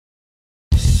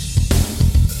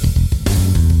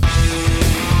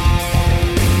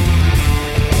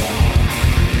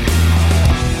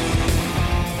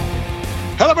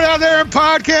there in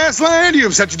podcast land. You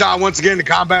have set your dial once again to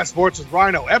Combat Sports with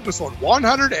Rhino, episode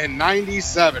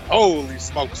 197. Holy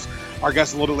smokes. Our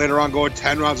guest a little bit later on going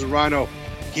 10 rounds with Rhino.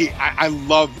 I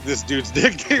love this dude's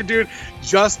nickname, dude.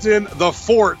 Justin the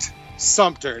Fort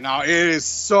Sumter. Now, it is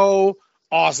so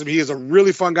awesome. He is a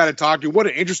really fun guy to talk to. What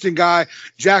an interesting guy.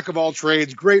 Jack of all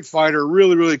trades. Great fighter.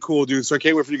 Really, really cool dude. So I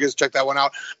can't wait for you guys to check that one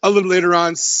out a little later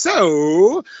on.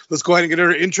 So let's go ahead and get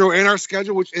our intro and our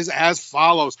schedule, which is as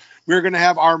follows. We're going to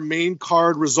have our main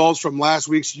card results from last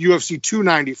week's UFC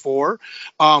 294.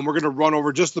 We're going to run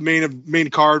over just the main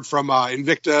card from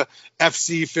Invicta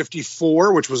FC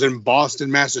 54, which was in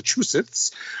Boston,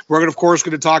 Massachusetts. We're going to, of course,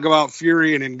 talk about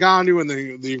Fury and Ngannou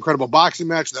and the incredible boxing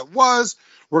match that was.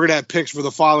 We're going to have picks for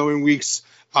the following week's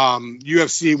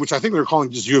UFC, which I think they're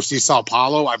calling just UFC Sao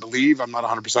Paulo, I believe. I'm not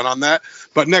 100% on that.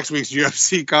 But next week's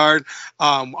UFC card.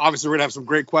 Obviously, we're going to have some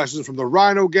great questions from the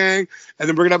Rhino gang. And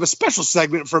then we're going to have a special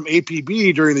segment from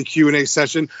APB during the Q&A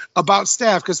session about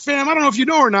staff. Because, fam, I don't know if you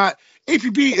know or not,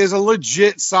 APB is a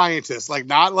legit scientist. Like,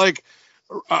 not like,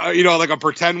 like a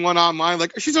pretend one online.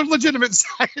 Like, she's a legitimate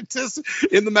scientist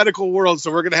in the medical world. So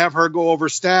we're going to have her go over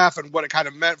staff and what it kind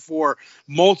of meant for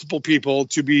multiple people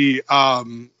to be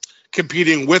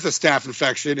competing with a staph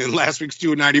infection in last week's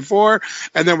 294.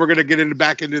 And then we're going to get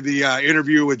back into the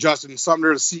interview with Justin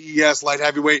Sumter, the CES light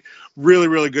heavyweight. Really,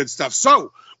 really good stuff.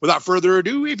 So without further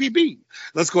ado, APB,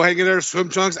 let's go ahead and get our swim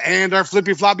trunks and our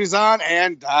flippy floppies on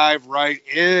and dive right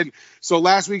in. So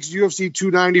last week's UFC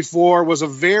 294 was a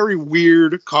very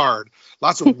weird card.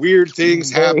 Lots of weird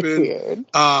things happened.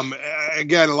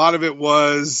 Again, a lot of it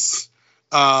was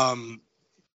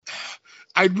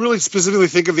I really specifically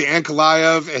think of the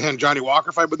Ankalaev and Johnny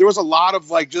Walker fight, but there was a lot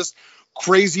of just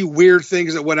crazy, weird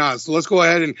things that went on. So let's go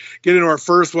ahead and get into our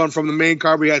first one from the main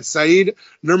card. We had Said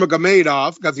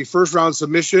Nurmagomedov got the first round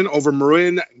submission over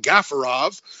Marin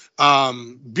Gafarov.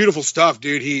 Beautiful stuff,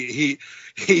 dude. He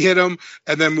hit him,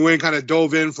 and then Marin kind of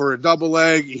dove in for a double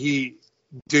leg.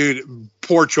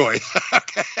 Poor choice.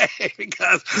 Okay,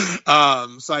 because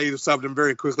Said subbed him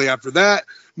very quickly after that.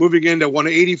 Moving into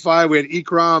 185, we had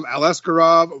Ikram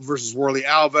Aleskarov versus Worley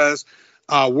Alves.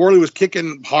 Worley was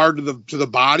kicking hard to the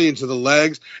body and to the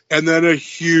legs, and then a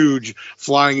huge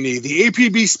flying knee. The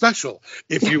APB special,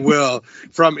 if you will,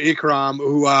 from Ikram,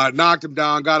 who knocked him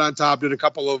down, got on top, did a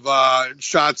couple of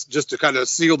shots just to kind of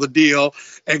seal the deal,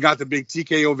 and got the big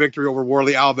TKO victory over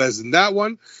Worley Alves in that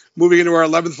one. Moving into our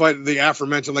 11th fight, the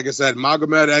aforementioned, like I said,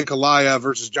 Magomed Ankalaev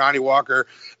versus Johnny Walker.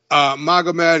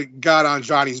 Magomed got on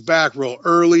Johnny's back real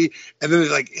early, and then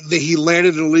he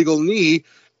landed an illegal knee,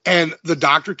 and the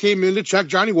doctor came in to check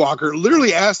Johnny Walker,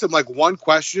 literally asked him one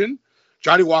question.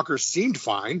 Johnny Walker seemed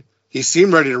fine. He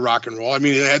seemed ready to rock and roll. I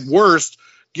mean, at worst,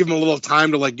 give him a little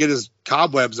time to get his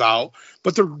cobwebs out.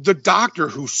 But the doctor,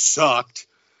 who sucked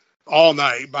all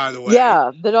night, by the way.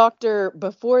 Yeah, the doctor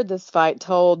before this fight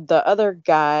told the other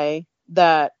guy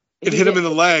that it hit him in the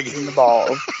leg. In the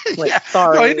balls.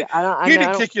 Sorry. No, he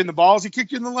didn't kick you in the balls. He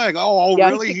kicked you in the leg. Oh,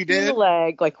 yeah, really? He did? In the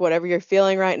leg. Whatever you're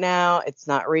feeling right now, it's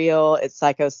not real. It's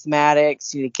psychosomatic.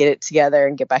 So you need to get it together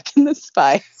and get back in this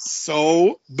fight.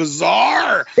 So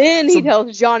bizarre. Then he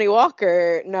tells Johnny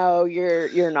Walker, no,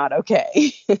 you're not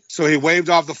okay. So he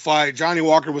waved off the fight. Johnny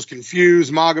Walker was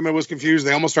confused. Magomed was confused.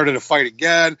 They almost started a fight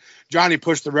again. Johnny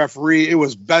pushed the referee. It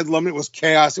was bedlam. It was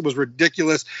chaos. It was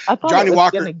ridiculous. I thought Johnny it was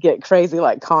Walker going to get crazy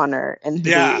like Connor and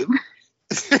yeah.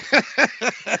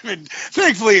 I mean,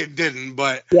 thankfully it didn't,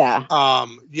 but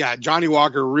Johnny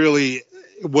Walker really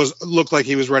looked like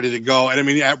he was ready to go. And I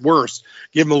mean, at worst,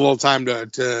 give him a little time to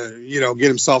get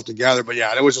himself together. But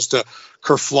yeah, it was just a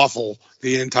kerfluffle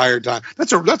the entire time.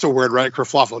 That's a word, right?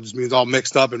 Kerfluffle just means all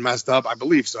mixed up and messed up. I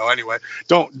believe so. Anyway,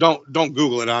 don't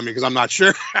Google it on me because I'm not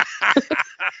sure.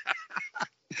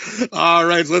 All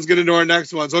right, so let's get into our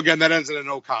next one. So again, that ends in a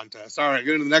no contest. All right,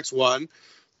 get into the next one,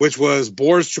 which was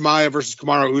Boris Chimaev versus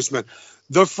Kamaru Usman.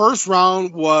 The first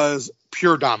round was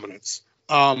pure dominance.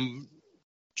 Chimaev,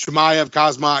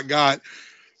 Kazmat got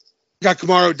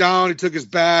Kamaru down. He took his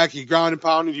back. He ground and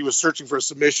pounded. He was searching for a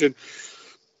submission.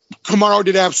 Kamaru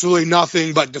did absolutely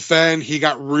nothing but defend. He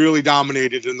got really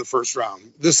dominated in the first round.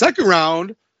 The second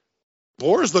round,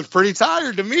 Boris looked pretty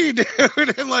tired to me, dude.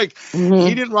 And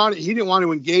he didn't want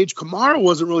to engage. Kamaru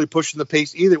wasn't really pushing the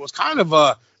pace either. It was kind of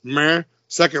a meh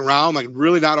second round.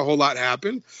 Really not a whole lot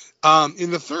happened.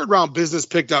 In the third round, business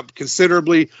picked up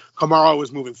considerably. Kamaru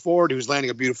was moving forward. He was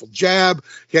landing a beautiful jab.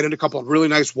 He had in a couple of really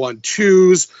nice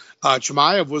 1-2s.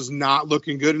 Chimaev was not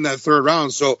looking good in that third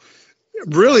round. So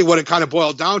really what it kind of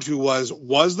boiled down to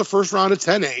was the first round a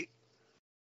 10-8?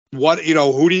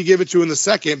 Who do you give it to in the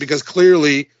second? Because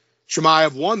clearly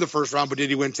Chimaev won the first round, but did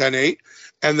he win 10-8?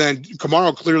 And then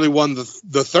Kamaru clearly won the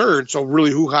third. So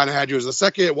really, who kind of had you as the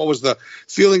second? What was the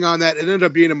feeling on that? It ended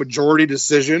up being a majority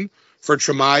decision for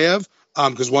Chimaev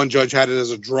because one judge had it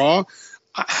as a draw.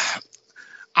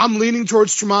 I'm leaning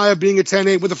towards Chimaev being a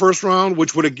 10-8 with the first round,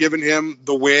 which would have given him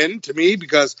the win to me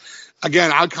because,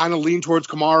 again, I'd kind of lean towards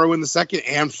Kamaru in the second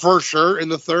and for sure in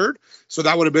the third. So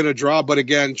that would have been a draw. But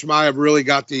again, Chimaev really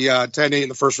got the 10-8 in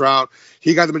the first round.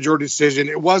 He got the majority decision.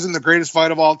 It wasn't the greatest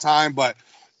fight of all time, but,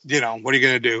 what are you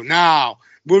going to do? Now,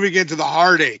 moving into the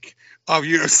heartache of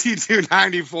UFC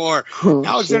 294,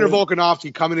 Alexander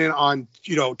Volkanovski coming in on,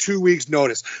 2 weeks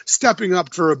notice, stepping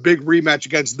up for a big rematch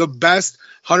against the best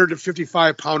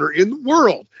 155-pounder in the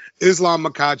world, Islam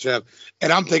Makhachev.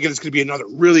 And I'm thinking it's going to be another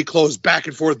really close back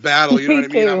and forth battle. You know what I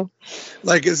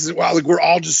mean? We're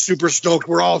all just super stoked.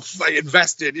 We're all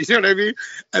invested. You know what I mean?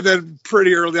 And then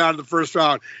pretty early on in the first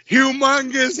round,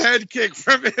 humongous head kick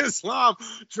from Islam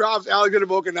drops Alexander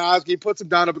Volkanovski, puts him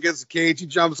down up against the cage. He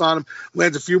jumps on him,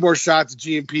 lands a few more shots at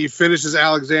GMP, finishes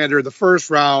Alexander in the first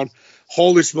round.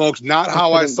 Holy smokes, not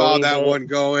how I saw that one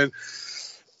going.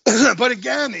 But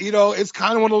again, it's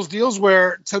kind of one of those deals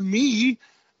where, to me,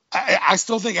 I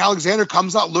still think Alexander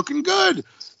comes out looking good.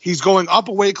 He's going up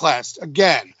a weight class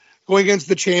again, going against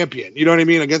the champion. You know what I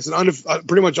mean? Against an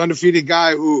pretty much undefeated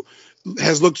guy who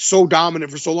has looked so dominant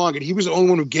for so long. And he was the only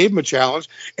one who gave him a challenge,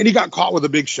 and he got caught with a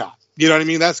big shot. You know what I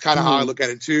mean? That's kind of how I look at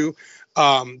it too.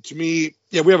 To me,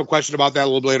 we have a question about that a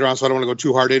little bit later on, so I don't want to go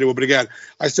too hard into it. But again,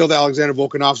 I still think Alexander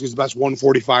Volkanovski is the best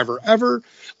 145er ever.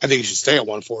 I think he should stay at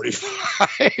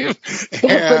 145. For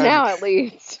now, at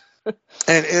least.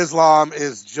 And Islam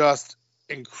is just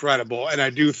incredible. And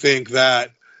I do think that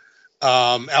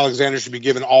Alexander should be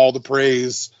given all the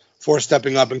praise for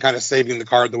stepping up and kind of saving the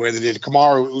card the way they did.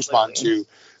 Kamaru Usman too.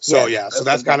 So, so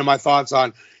that's kind of my thoughts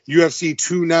on UFC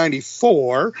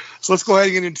 294. So let's go ahead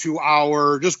and get into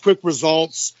our just quick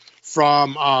results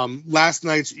from last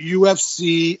night's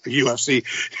UFC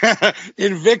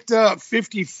Invicta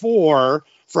 54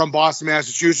 from Boston,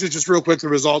 Massachusetts. Just real quick, the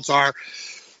results are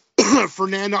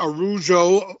Fernanda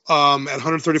Araujo at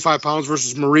 135 pounds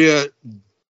versus Maria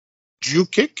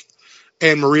Jukic,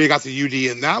 and Maria got the UD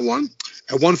in that one.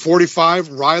 At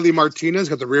 145, Riley Martinez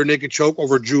got the rear naked choke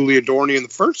over Julia Dorney in the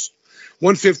first.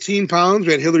 115 pounds,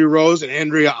 we had Hillary Rose and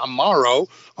Andrea Amaro.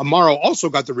 Amaro also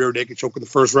got the rear naked choke in the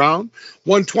first round.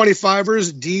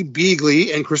 125ers, Dee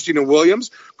Beagley and Christina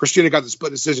Williams. Christina got the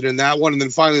split decision in that one. And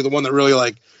then finally, the one that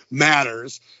really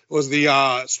matters was the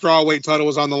strawweight title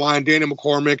was on the line. Dana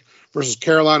McCormick versus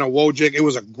Carolina Wojcik. It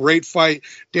was a great fight.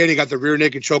 Danny got the rear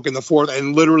naked choke in the fourth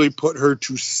and literally put her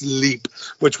to sleep,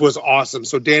 which was awesome.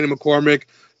 So Dana McCormick,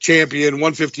 champion,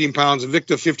 115 pounds,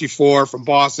 Invicta 54 from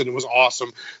Boston. It was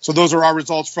awesome. So those are our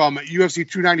results from UFC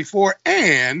 294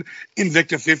 and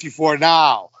Invicta 54.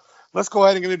 Now, let's go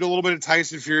ahead and get into a little bit of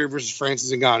Tyson Fury versus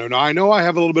Francis Ngannou. Now, I know I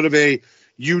have a little bit of a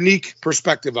unique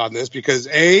perspective on this because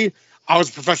A, I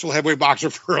was a professional heavyweight boxer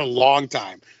for a long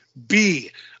time. B,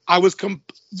 I'm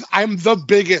the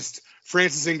biggest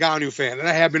Francis Ngannou fan, and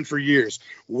I have been for years.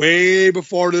 Way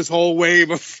before this whole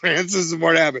wave of Francis and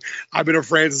what happened, I've been a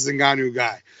Francis Ngannou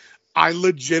guy. I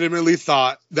legitimately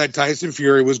thought that Tyson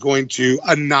Fury was going to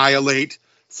annihilate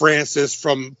Francis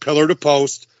from pillar to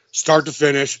post, start to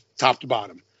finish, top to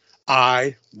bottom.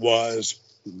 I was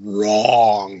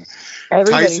wrong.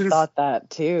 Everybody thought that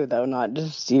too, though, not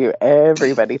just you.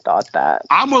 Everybody thought that.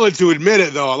 I'm willing to admit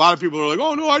it, though. A lot of people are like,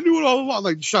 oh, no, I knew it all along.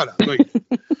 Like, shut up. Like,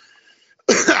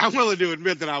 I'm willing to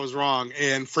admit that I was wrong.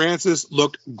 And Francis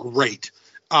looked great.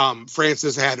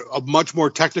 Francis had a much more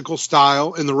technical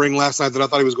style in the ring last night than I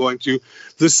thought he was going to.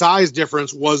 The size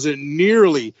difference wasn't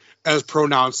nearly as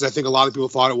pronounced as I think a lot of people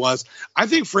thought it was. I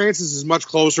think Francis is much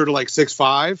closer to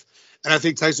 6'5", and I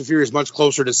think Tyson Fury is much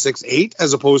closer to 6'8",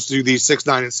 as opposed to the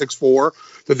 6'9" and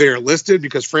 6'4" that they are listed,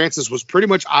 because Francis was pretty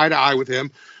much eye to eye with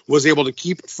him, was able to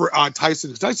keep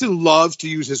Tyson. Tyson loves to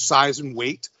use his size and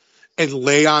weight and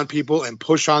lay on people and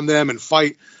push on them and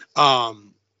fight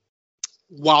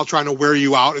while trying to wear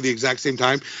you out at the exact same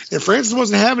time. And Francis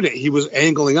wasn't having it. He was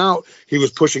angling out. He was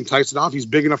pushing Tyson off. He's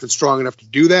big enough and strong enough to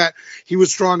do that. He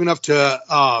was strong enough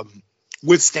to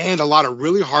withstand a lot of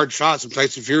really hard shots from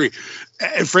Tyson Fury.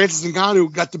 And Francis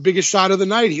Ngannou got the biggest shot of the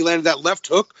night. He landed that left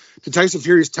hook to Tyson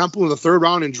Fury's temple in the third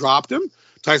round and dropped him.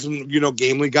 Tyson,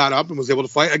 gamely got up and was able to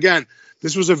fight. Again,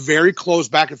 this was a very close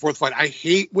back and forth fight. I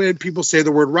hate when people say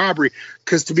the word robbery,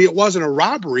 because to me it wasn't a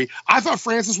robbery. I thought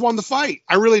Francis won the fight.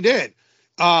 I really did.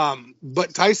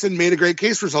 But Tyson made a great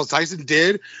case for himself. Tyson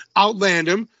did outland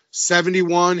him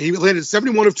 71. He landed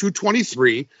 71 of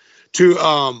 223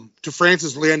 to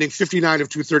Francis landing 59 of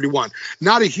 231.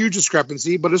 Not a huge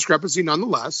discrepancy, but a discrepancy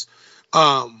nonetheless.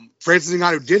 Francis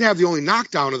Ngannou did have the only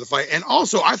knockdown of the fight, and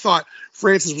also I thought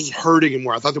Francis was hurting him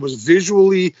more. I thought there was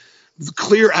visually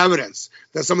clear evidence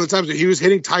that some of the times that he was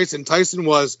hitting Tyson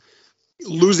was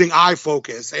losing eye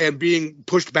focus and being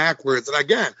pushed backwards. And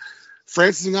again,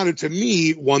 Francis Ngannou, to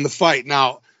me, won the fight.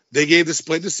 Now, they gave the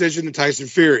split decision to Tyson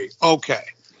Fury. Okay.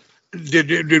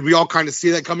 Did we all kind of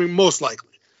see that coming? Most likely.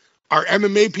 Are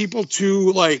MMA people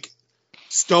too,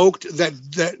 stoked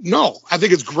that no, I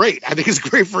think it's great. I think it's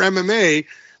great for MMA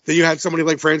that you had somebody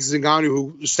like Francis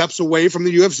Ngannou who steps away from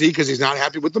the UFC because he's not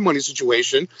happy with the money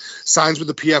situation, signs with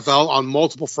the PFL on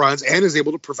multiple fronts, and is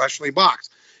able to professionally box.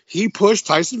 He pushed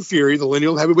Tyson Fury, the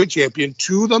lineal heavyweight champion,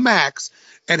 to the max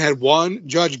and had one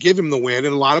judge give him the win.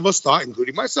 And a lot of us thought,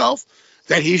 including myself,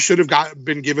 that he should have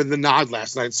been given the nod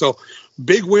last night. So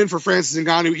big win for Francis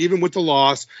Ngannou, even with the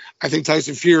loss. I think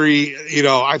Tyson Fury,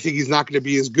 I think he's not going to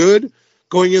be as good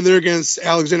going in there against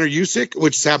Alexander Usyk,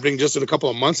 which is happening just in a couple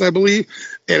of months, I believe.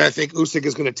 And I think Usyk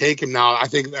is going to take him now. I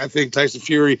think Tyson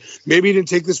Fury, maybe he didn't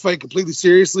take this fight completely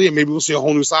seriously, and maybe we'll see a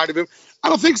whole new side of him. I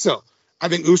don't think so. I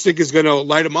think Usyk is going to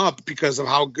light him up because of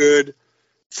how good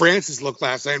Francis looked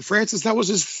last night. And Francis, that was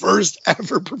his first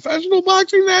ever professional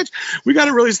boxing match. We got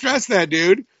to really stress that,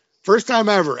 dude. First time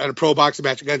ever at a pro boxing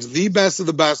match against the best of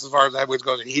the best as far as heavyweights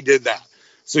goes, and he did that.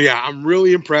 So, yeah, I'm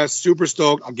really impressed, super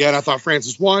stoked. Again, I thought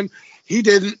Francis won. He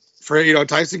didn't.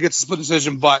 Tyson gets a split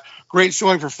decision, but great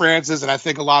showing for Francis, and I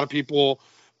think a lot of people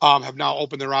have now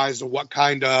opened their eyes to what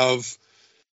kind of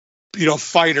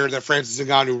fighter that Francis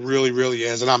Ngannou really, really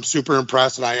is. And I'm super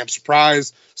impressed, and I am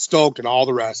surprised, stoked, and all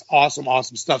the rest. Awesome,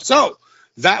 awesome stuff. So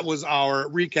that was our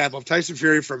recap of Tyson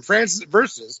Fury from Francis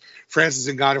versus Francis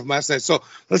Ngannou from last night. So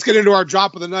let's get into our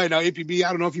drop of the night. Now, APB, I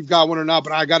don't know if you've got one or not,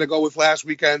 but I got to go with last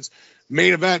weekend's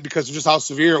main event because of just how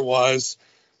severe it was.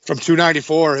 From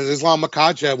 294, Islam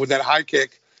Makhachev with that high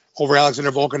kick over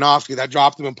Alexander Volkanovski that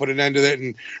dropped him and put an end to it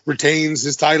and retains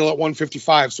his title at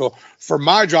 155. So for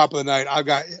my drop of the night, I've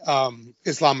got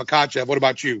Islam Makhachev. What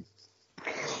about you?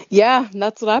 Yeah,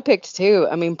 that's what I picked too.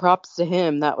 I mean, props to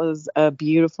him. That was a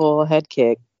beautiful head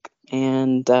kick.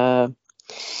 And,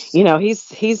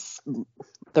 he's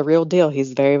the real deal.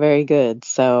 He's very, very good.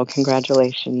 So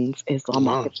congratulations, Islam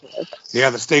Makhachev. Yeah,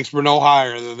 the stakes were no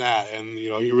higher than that. And,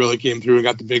 he really came through and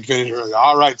got the big finish early.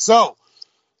 All right, so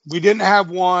we didn't have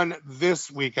one this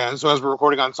weekend. So as we're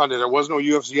recording on Sunday, there was no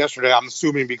UFC yesterday, I'm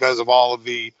assuming because of all of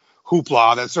the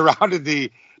hoopla that surrounded the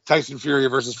Tyson Fury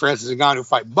versus Francis Ngannou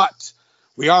fight. But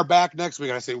we are back next week.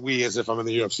 And I say we as if I'm in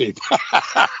the UFC.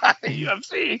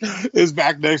 UFC is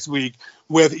back next week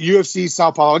with UFC Sao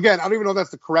Paulo. Again, I don't even know if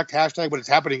that's the correct hashtag, but it's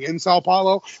happening in Sao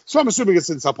Paulo. So I'm assuming it's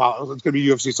in Sao Paulo. So it's going to be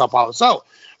UFC Sao Paulo. So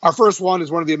our first one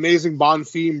is one of the amazing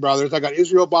Bonfim brothers. I got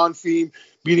Israel Bonfim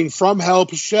beating From Hell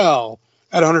Pichel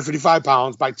at 155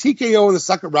 pounds by TKO in the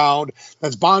second round.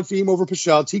 That's Bonfim over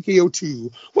Pichel, TKO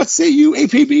 2. What say you,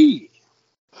 APB?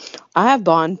 I have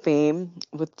Bonfim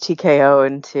with TKO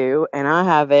in 2, and I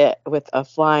have it with a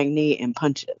flying knee and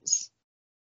punches.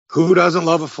 Who doesn't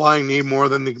love a flying knee more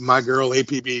than my girl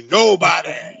APB?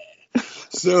 Nobody.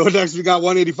 So next we got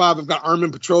 185. I've got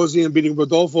Armin Petrosian beating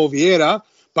Rodolfo Vieira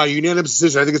by unanimous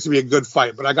decision. I think it's going to be a good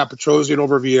fight, but I got Petrosian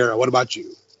over Vieira. What about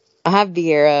you? I have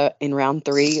Vieira in round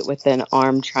 3 with an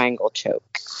arm triangle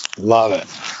choke. Love it.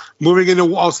 Moving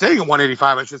into, staying at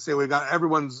 185, I should say, we got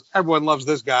everyone loves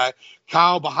this guy,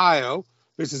 Kyle Bahayo.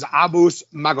 This is Abus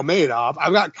Magomedov.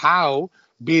 I've got Kyle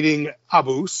beating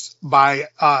Abus by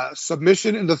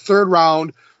submission in the third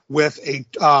round with a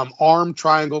arm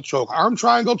triangle choke. Arm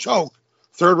triangle choke,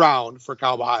 third round for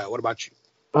Kyle Bahayo. What about you?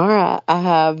 All right. I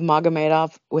have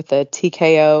Magomedov with a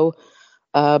TKO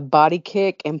body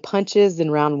kick and punches in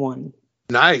round 1.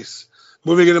 Nice.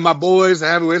 Moving into my boys, the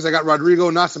heavyweights, I got Rodrigo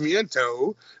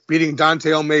Nascimento beating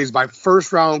Dante Almeida by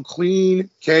first round clean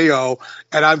KO,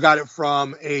 and I've got it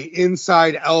from a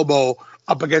inside elbow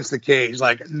up against the cage,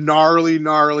 like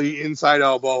gnarly inside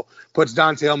elbow, puts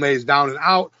Dante Almeida down and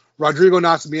out. Rodrigo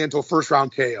Nascimento first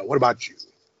round KO. What about you?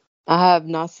 I have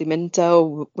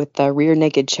Nascimento with the rear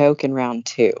naked choke in round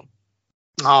 2.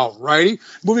 All righty.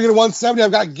 Moving into 170,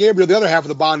 I've got Gabriel, the other half of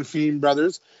the Bonfim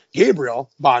brothers, Gabriel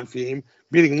Bonfim,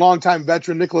 beating longtime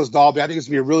veteran Nicholas Dalby. I think it's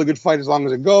going to be a really good fight as long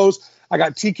as it goes. I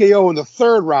got TKO in the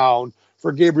third round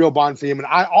for Gabriel Bonfim, and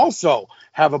I also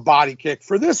have a body kick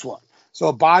for this one. So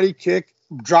a body kick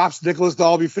drops Nicholas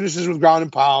Dalby, finishes with ground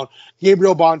and pound.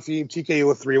 Gabriel Bonfim,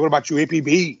 TKO 3. What about you,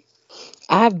 APB?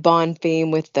 I have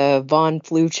Bonfim with the Von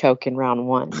Flu choke in round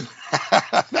 1.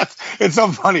 It's so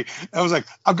funny. I was like,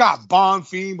 I've got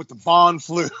Bonfim with the Von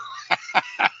Flu.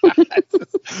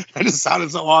 It just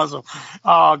sounded so awesome.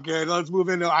 Oh, good. Let's move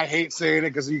into. I hate saying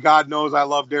it because God knows I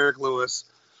love Derek Lewis,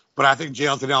 but I think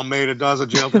Jailton Almeida does what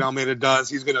Jailton Almeida does.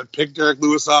 He's going to pick Derek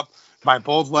Lewis up by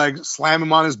both legs, slam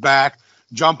him on his back,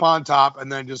 jump on top,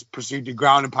 and then just proceed to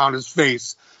ground and pound his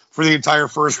face for the entire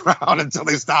first round until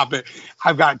they stop it.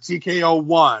 I've got TKO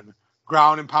 1,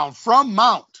 ground and pound from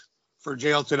Mount for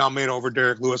Jailton Almeida over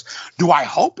Derek Lewis. Do I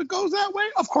hope it goes that way?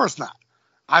 Of course not.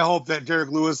 I hope that Derek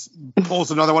Lewis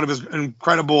pulls another one of his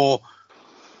incredible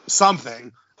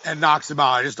something and knocks him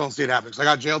out. I just don't see it happening. So I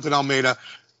got Jailton Almeida,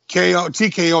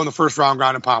 TKO in the first round,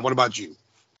 ground and pound. What about you?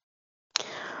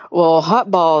 Well,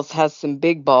 Hot Balls has some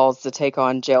big balls to take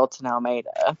on Jailton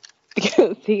Almeida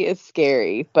because he is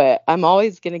scary. But I'm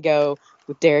always going to go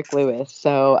with Derek Lewis.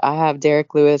 So I have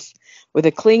Derek Lewis with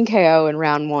a clean KO in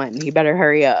round 1. He better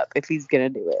hurry up if he's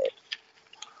going to do it.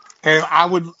 And I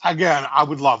would love that. I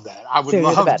would love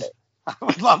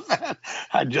that.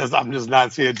 I'm just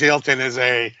not seeing. Jailton is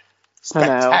a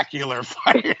spectacular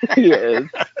fighter. He is.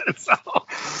 So,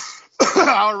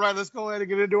 all right, let's go ahead and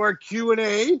get into our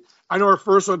Q&A. I know our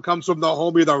first one comes from the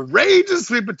homie, the Raging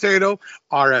Sweet Potato.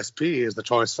 RSP is the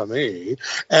choice for me.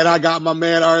 And I got my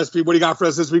man, RSP. What do you got for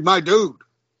us this week, my dude?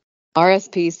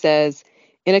 RSP says,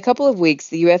 in a couple of weeks,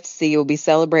 the UFC will be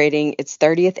celebrating its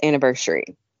 30th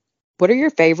anniversary. What are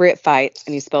your favorite fights?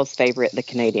 And he spells favorite the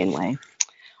Canadian way.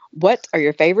 What are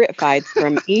your favorite fights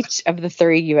from each of the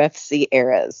 3 UFC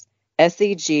eras?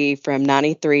 SEG from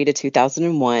 93 to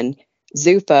 2001,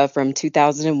 Zuffa from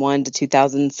 2001 to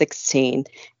 2016,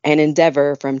 and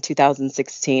Endeavor from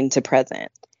 2016 to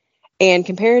present. And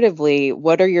comparatively,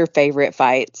 what are your favorite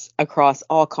fights across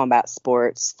all combat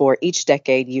sports for each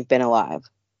decade you've been alive?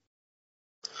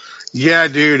 Yeah,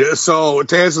 dude. So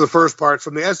to answer the first part,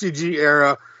 from the SEG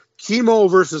era, Chemo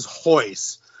versus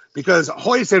Hoist, because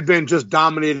Hoist had been just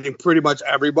dominating pretty much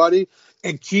everybody,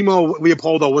 and Chemo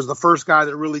Leopoldo was the first guy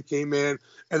that really came in,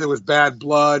 and there was bad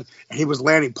blood, and he was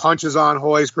landing punches on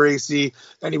Hoist Gracie,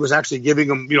 and he was actually giving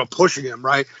him, pushing him,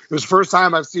 right? It was the first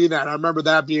time I've seen that. I remember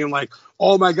that being like,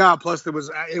 oh my God, plus it was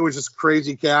just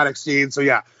crazy chaotic scene. So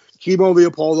yeah, Chemo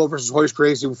Leopoldo versus Hoist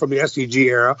Gracie from the SEG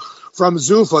era. From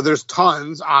Zuffa, there's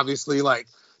tons, obviously, like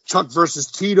Chuck versus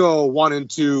Tito 1 and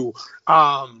 2.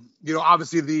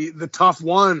 Obviously the tough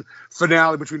one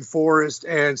finale between Forrest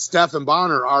and Stephan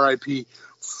Bonner, RIP.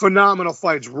 Phenomenal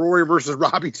fights. Rory versus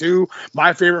Robbie 2,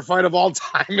 my favorite fight of all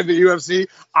time in the UFC,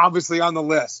 obviously on the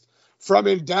list. From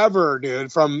Endeavor,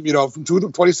 dude, from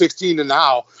 2016 to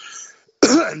now,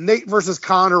 Nate versus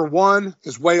Connor 1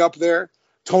 is way up there.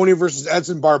 Tony versus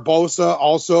Edson Barbosa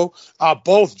also.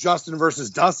 Both Justin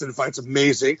versus Dustin fights,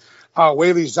 amazing.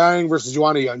 Weili Zhang versus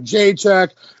Joanna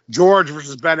Jędrzejczyk. George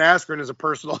versus Ben Askren is a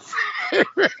personal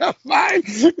favorite of mine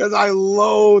because I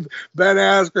loathe Ben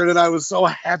Askren, and I was so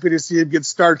happy to see him get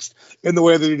starched in the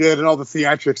way that he did and all the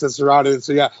theatrics that surrounded it.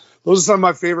 So, yeah, those are some of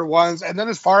my favorite ones. And then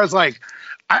as far as, like,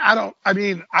 I've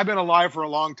been alive for a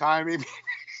long time, maybe.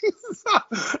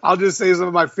 I'll just say some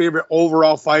of my favorite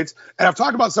overall fights. And I've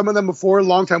talked about some of them before.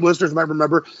 Longtime listeners might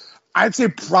remember. I'd say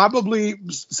probably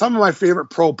some of my favorite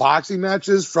pro boxing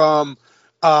matches from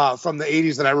the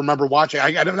 80s that I remember watching.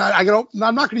 I'm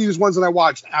not going to use ones that I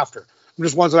watched after. I'm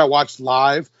just ones that I watched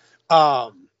live.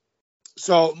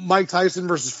 So Mike Tyson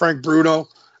versus Frank Bruno,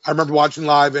 I remember watching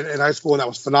live in high school, and that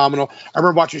was phenomenal. I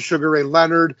remember watching Sugar Ray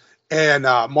Leonard and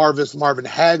Marvin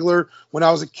Hagler when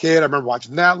I was a kid. I remember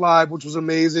watching that live, which was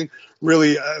amazing.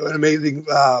 Really an amazing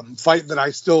fight that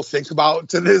I still think about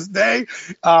to this day.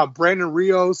 Brandon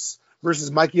Rios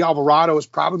versus Mikey Alvarado is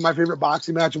probably my favorite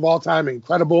boxing match of all time.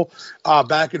 Incredible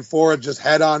back and forth, just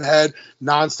head on head,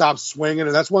 nonstop swinging.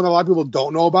 And that's one that a lot of people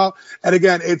don't know about. And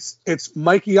again, it's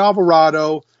Mikey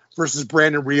Alvarado versus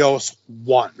Brandon Rios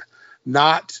 1,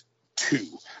 not 2,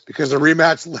 because the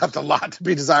rematch left a lot to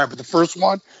be desired. But the first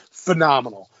one,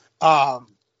 phenomenal.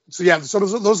 So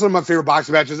those are my favorite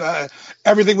boxing matches.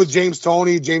 Everything with James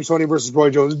Toney versus Roy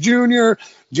Jones Jr.,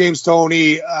 James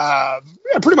Toney,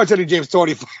 pretty much any James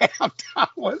Toney fight I'm down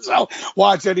with. So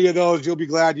watch any of those. You'll be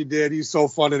glad you did. He's so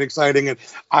fun and exciting, and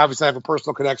I obviously have a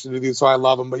personal connection to these, so I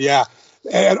love him. But yeah,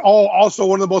 and also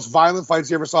one of the most violent fights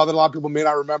you ever saw that a lot of people may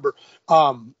not remember.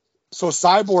 So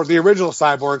Cyborg, the original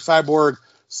Cyborg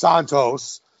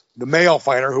Santos, the male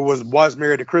fighter who was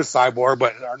married to Chris Cyborg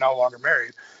but are no longer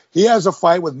married. He has a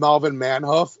fight with Melvin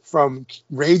Manhoef from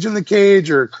Rage in the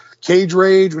Cage or Cage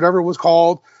Rage, whatever it was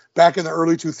called, back in the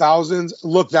early 2000s.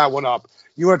 Look that one up.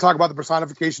 You want to talk about the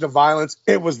personification of violence?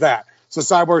 It was that. So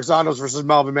Cyborg Santos versus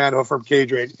Melvin Manhoef from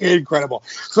Cage Rage. Incredible.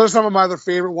 So those are some of my other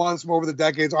favorite ones from over the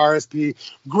decades. RSP.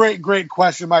 Great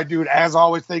question, my dude. As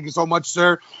always, thank you so much,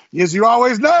 sir. As you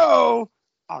always know,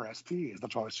 RSP is the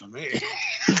choice for me.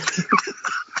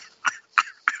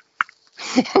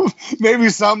 Maybe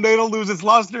someday it'll lose its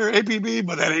luster, APB,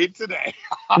 but that ain't today.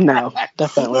 No,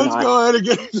 definitely Let's not. go ahead and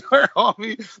get into our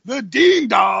homie, the Dean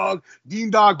Dog. Dean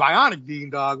Dog, Bionic Dean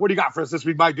Dog. What do you got for us this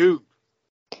week, my dude?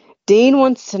 Dean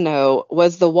wants to know,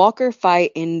 was the Walker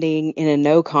fight ending in a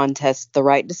no contest the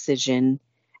right decision?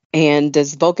 And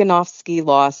does Volkanovski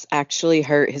loss actually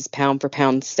hurt his pound for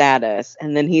pound status?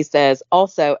 And then he says,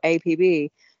 also,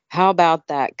 APB, how about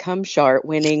that Cumshart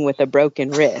winning with a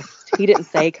broken wrist? He didn't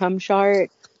say Cumshart.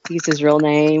 He used his real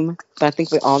name, but I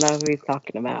think we all know who he's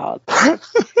talking about.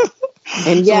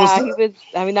 And yeah,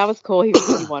 that was cool. He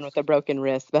won with a broken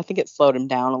wrist, but I think it slowed him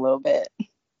down a little bit.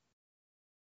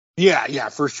 Yeah,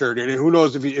 for sure, dude. And who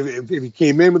knows if he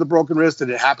came in with a broken wrist, did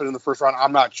it happen in the first round?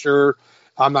 I'm not sure.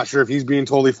 I'm not sure if he's being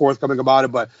totally forthcoming about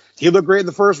it, but he looked great in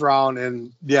the first round,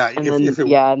 and and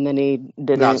then he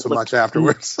didn't not so much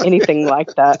afterwards, anything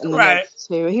like that. In the right? next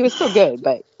two, he was still good,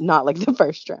 but not like the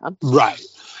first round, right?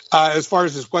 As far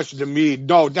as his question to me,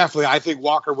 no, definitely, I think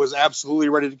Walker was absolutely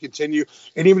ready to continue,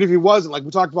 and even if he wasn't, like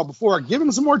we talked about before, give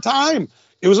him some more time.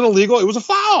 It was an illegal, it was a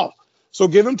foul, so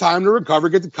give him time to recover,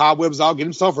 get the cobwebs out, get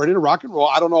himself ready to rock and roll.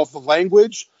 I don't know if the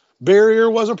language barrier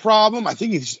was a problem. I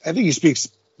think he speaks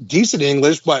decent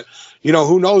English, but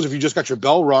who knows if you just got your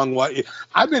bell rung.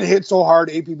 I've been hit so hard,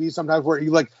 APB, sometimes where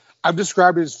I've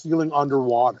described it as feeling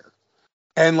underwater,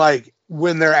 and like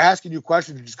when they're asking you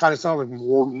questions, you just kind of sound like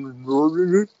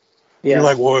you're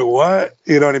like, wait, what?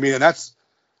 You know what I mean? And that's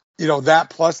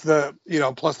that plus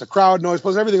the crowd noise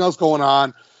plus everything else going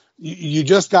on. You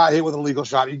just got hit with a legal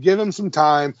shot. You give him some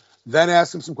time, then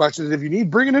ask him some questions. If you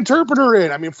need, bring an interpreter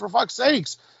in. I mean, for fuck's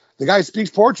sakes. The guy speaks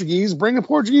Portuguese. Bring a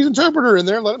Portuguese interpreter in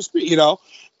there and let him speak.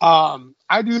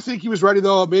 I do think he was ready,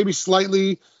 though. Maybe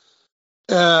slightly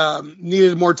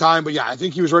needed more time. But, yeah, I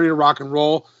think he was ready to rock and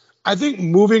roll. I think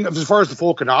moving, as far as the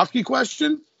Volkanovski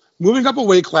question, moving up a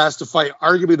weight class to fight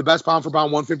arguably the best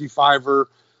pound-for-pound 155er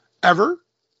ever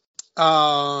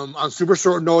on super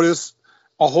short notice,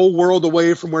 a whole world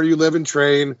away from where you live and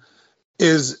train,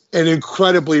 is an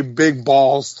incredibly big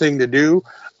balls thing to do.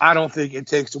 I don't think it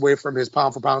takes away from his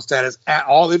pound for pound status at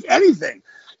all. If anything,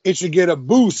 it should get a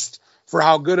boost for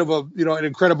how good of an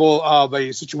incredible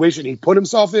a situation he put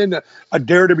himself in, a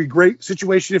dare to be great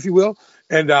situation, if you will.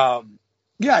 And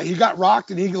he got rocked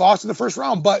and he lost in the first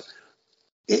round, but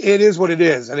it is what it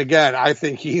is. And again, I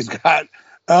think he's got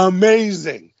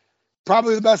amazing,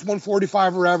 probably the best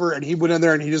 145er ever. And he went in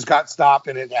there and he just got stopped,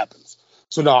 and it happens.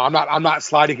 So no, I'm not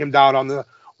sliding him down on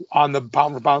the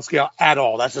pound for pound scale at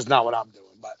all. That's just not what I'm doing.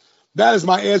 But that is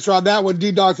my answer on that one.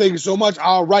 D-Dog, thank you so much.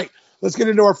 All right, let's get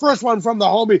into our first one from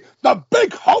the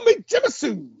big homie,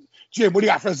 Jimisu. Jim, what do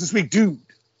you got for us this week, dude?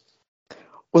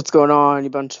 What's going on, you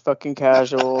bunch of fucking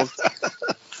casuals?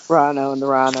 Rhino and the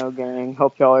Rhino gang.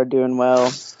 Hope y'all are doing well.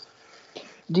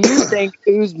 Do you think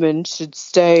Usman should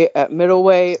stay at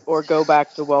middleweight or go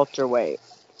back to welterweight?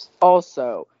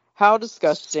 Also, how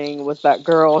disgusting was that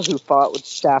girl who fought with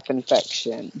staph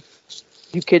infection?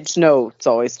 You kids know it's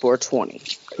always 420.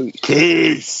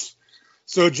 Peace.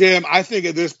 So, Jim, I think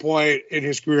at this point in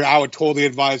his career, I would totally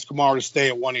advise Kamaru to stay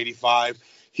at 185.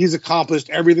 He's accomplished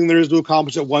everything there is to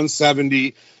accomplish at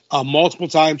 170.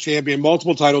 Multiple-time champion,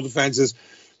 multiple title defenses.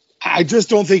 I just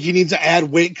don't think he needs to add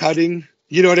weight cutting,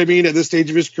 you know what I mean, at this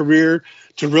stage of his career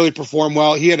to really perform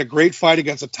well. He had a great fight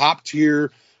against a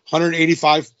top-tier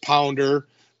 185-pounder.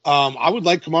 I would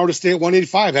like Kamaru to stay at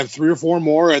 185, have 3 or 4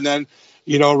 more, and then,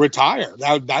 retire.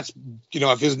 That's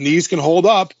if his knees can hold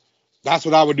up, that's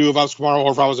what I would do if I was Kamaru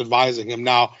or if I was advising him.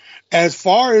 Now, as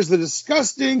far as the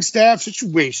disgusting staff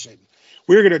situation,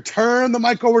 we're going to turn the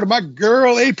mic over to my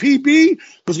girl, APB,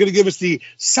 who's going to give us the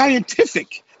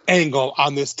scientific angle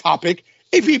on this topic.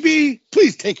 APB,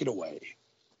 please take it away.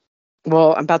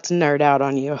 Well, I'm about to nerd out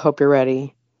on you. I hope you're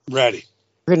ready. Ready.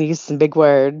 We're going to use some big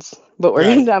words, but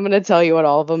I'm going to tell you what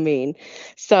all of them mean.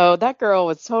 So that girl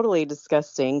was totally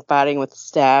disgusting fighting with the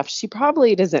staff. She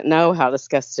probably doesn't know how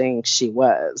disgusting she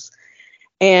was.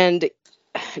 And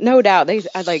no doubt,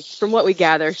 from what we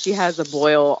gather, she has a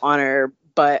boil on her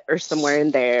butt or somewhere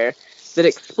in there that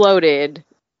exploded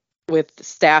with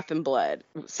staph and blood.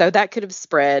 So that could have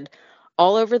spread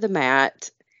all over the mat.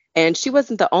 And she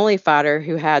wasn't the only fighter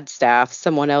who had staph.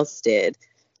 Someone else did.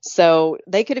 So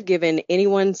they could have given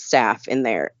anyone staph in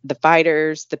there. The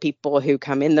fighters, the people who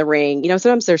come in the ring.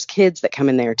 Sometimes there's kids that come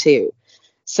in there too.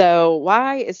 So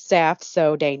why is staph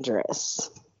so dangerous?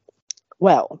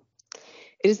 Well,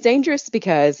 it is dangerous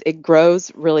because it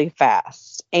grows really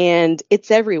fast and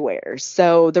it's everywhere.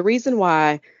 So the reason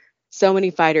why so many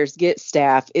fighters get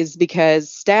staph is because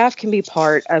staph can be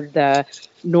part of the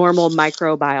normal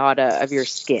microbiota of your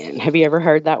skin. Have you ever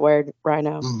heard that word,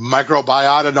 Rhino?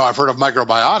 Microbiota? No, I've heard of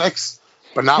microbiotics.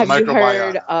 but not Have you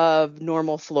heard microbiota. of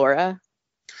normal flora?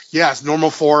 Yes,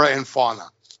 normal flora and fauna.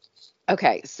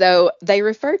 Okay, so they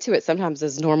refer to it sometimes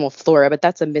as normal flora, but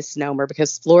that's a misnomer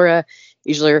because flora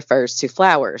usually refers to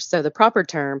flowers. So the proper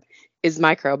term is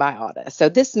microbiota. So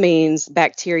this means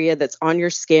bacteria that's on your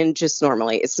skin just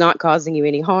normally. It's not causing you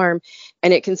any harm,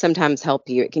 and it can sometimes help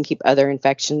you. It can keep other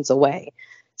infections away.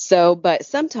 So, but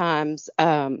sometimes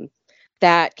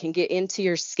that can get into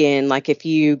your skin, like if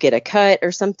you get a cut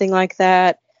or something like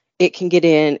that, it can get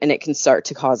in and it can start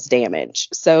to cause damage.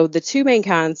 So the two main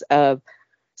kinds of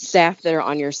staph that are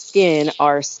on your skin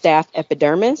are staph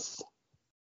epidermis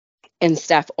and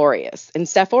staph aureus. And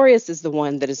staph aureus is the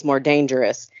one that is more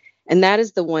dangerous. And that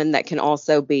is the one that can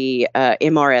also be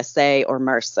MRSA or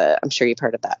MRSA. I'm sure you've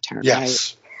heard of that term, right?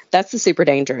 Yes. That's the super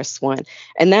dangerous one.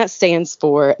 And that stands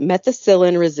for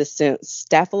methicillin-resistant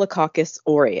Staphylococcus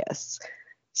aureus.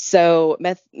 So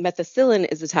methicillin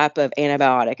is a type of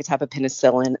antibiotic, a type of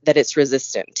penicillin that it's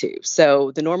resistant to.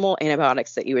 So the normal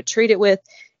antibiotics that you would treat it with,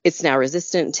 it's now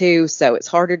resistant to, so it's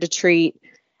harder to treat.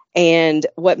 And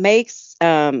what makes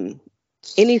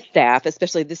any staph,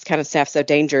 especially this kind of staph, so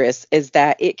dangerous is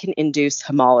that it can induce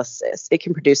hemolysis. It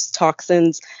can produce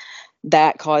toxins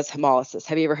that cause hemolysis.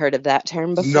 Have you ever heard of that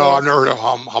term No, before? I've never heard of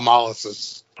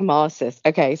hemolysis. Hemolysis.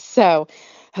 Okay, so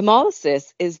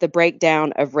hemolysis is the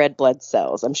breakdown of red blood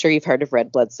cells. I'm sure you've heard of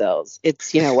red blood cells.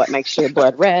 It's, what makes your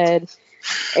blood red.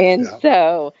 And Yeah.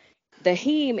 so the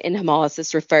heme in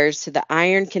hemolysis refers to the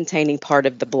iron-containing part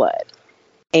of the blood.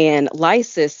 And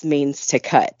lysis means to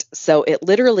cut. So it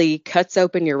literally cuts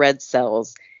open your red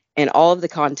cells and all of the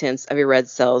contents of your red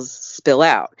cells spill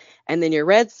out. And then your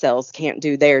red cells can't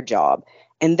do their job.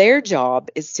 And their job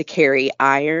is to carry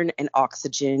iron and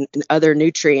oxygen and other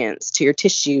nutrients to your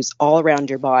tissues all around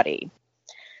your body.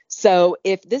 So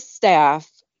if this staph,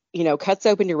 cuts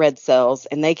open your red cells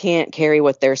and they can't carry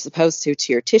what they're supposed to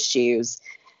your tissues,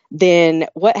 then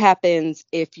what happens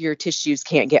if your tissues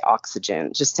can't get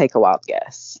oxygen? Just take a wild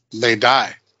guess. They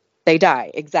die. They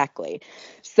die, exactly.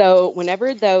 So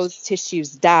whenever those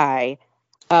tissues die,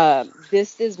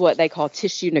 this is what they call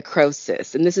tissue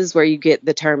necrosis. And this is where you get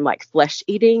the term like flesh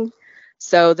eating.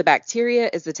 So the bacteria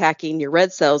is attacking your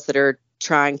red cells that are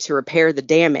trying to repair the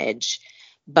damage,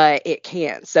 but it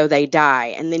can't. So they die.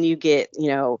 And then you get,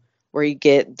 where you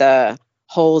get the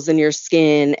holes in your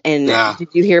skin. And Did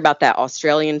you hear about that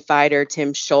Australian fighter,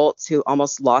 Tim Schultz, who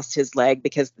almost lost his leg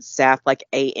because the staph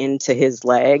ate into his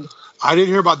leg? I didn't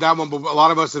hear about that one, but a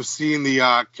lot of us have seen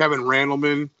the Kevin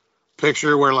Randleman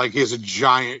picture where he has a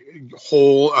giant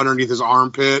hole underneath his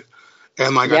armpit.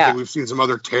 And I think we've seen some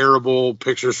other terrible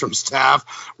pictures from staph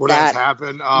where that's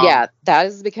happened. That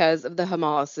is because of the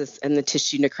hemolysis and the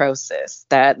tissue necrosis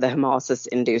that the hemolysis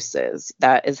induces.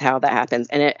 That is how that happens.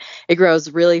 And it grows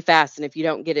really fast. And if you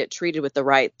don't get it treated with the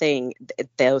right thing,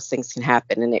 those things can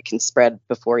happen and it can spread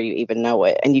before you even know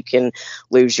it. And you can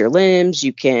lose your limbs.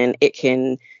 It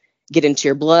can get into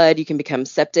your blood. You can become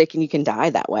septic and you can die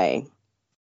that way.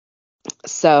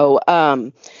 So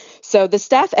the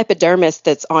staph epidermis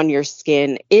that's on your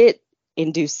skin, it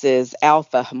induces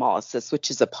alpha hemolysis, which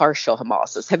is a partial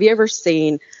hemolysis. Have you ever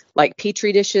seen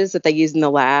Petri dishes that they use in the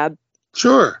lab?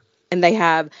 Sure. And they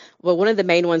have, one of the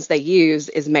main ones they use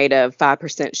is made of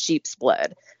 5% sheep's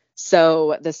blood.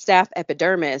 So the staph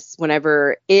epidermis,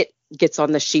 whenever it gets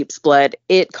on the sheep's blood,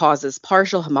 it causes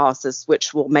partial hemolysis,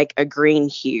 which will make a green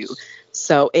hue.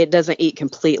 So it doesn't eat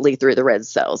completely through the red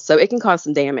cells. So it can cause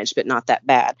some damage, but not that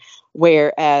bad.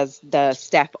 Whereas the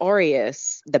staph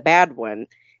aureus, the bad one,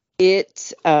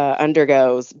 it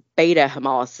undergoes beta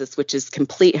hemolysis, which is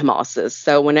complete hemolysis.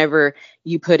 So whenever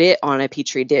you put it on a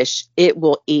Petri dish, it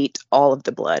will eat all of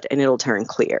the blood and it'll turn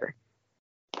clear.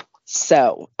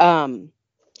 So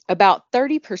about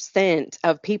 30%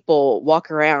 of people walk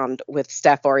around with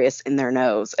staph aureus in their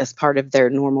nose as part of their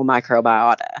normal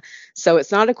microbiota. So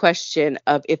it's not a question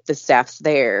of if the staph's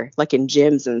there, like in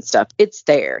gyms and stuff, it's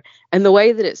there. And the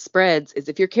way that it spreads is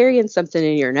if you're carrying something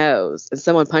in your nose and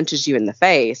someone punches you in the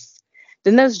face,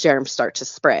 then those germs start to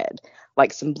spread.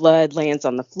 Like some blood lands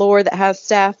on the floor that has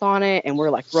staph on it, and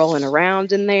we're rolling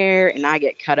around in there, and I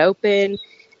get cut open,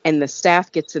 and the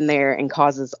staph gets in there and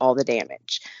causes all the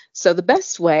damage. So the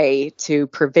best way to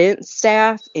prevent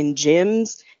staph in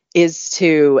gyms is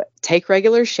to take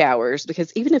regular showers,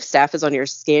 because even if staph is on your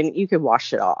skin, you can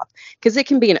wash it off, because it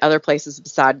can be in other places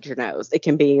besides your nose. It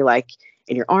can be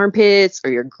in your armpits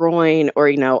or your groin or,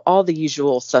 all the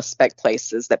usual suspect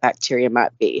places that bacteria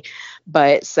might be.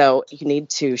 But so you need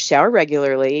to shower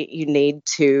regularly. You need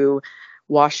to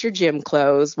wash your gym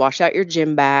clothes, wash out your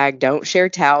gym bag, don't share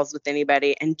towels with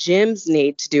anybody. And gyms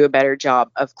need to do a better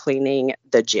job of cleaning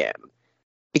the gym.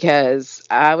 because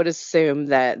I would assume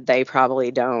that they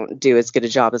probably don't do as good a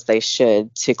job as they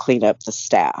should to clean up the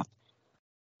staff.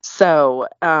 So,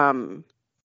 do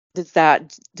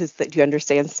you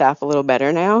understand staff a little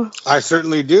better now? I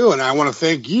certainly do, and I want to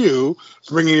thank you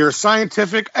for bringing your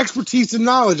scientific expertise and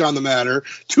knowledge on the matter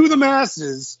to the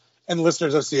masses and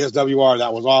listeners of CSWR.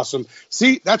 That was awesome.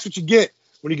 See, that's what you get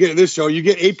when you get to this show. You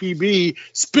get APB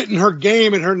spitting her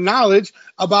game and her knowledge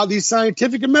about these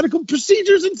scientific and medical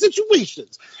procedures and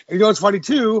situations. And you know what's funny,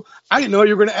 too? I didn't know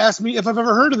you were going to ask me if I've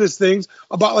ever heard of these things,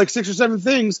 about like 6 or 7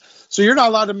 things. So you're not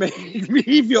allowed to make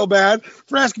me feel bad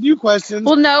for asking you questions.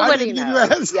 Well, nobody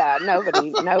knows. Yeah,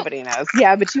 nobody knows.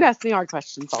 Yeah, but you ask me hard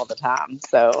questions all the time,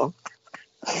 so...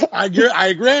 I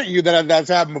grant you that that's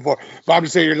happened before, but I'm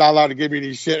just saying you're not allowed to give me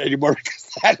any shit anymore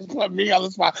because that put me on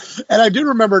the spot. And I do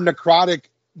remember necrotic,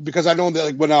 because I know that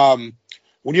like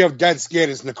when you have dead skin,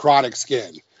 it's necrotic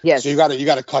skin. Yes. So you got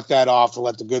to cut that off to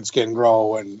let the good skin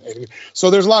grow, and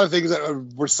so there's a lot of things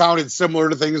that were sounded similar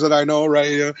to things that I know,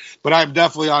 right? But I'm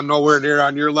definitely on nowhere near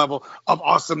on your level of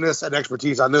awesomeness and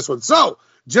expertise on this one. So,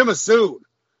 Jim Assoon.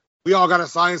 We all got a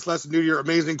science lesson due to your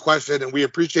amazing question, and we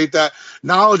appreciate that.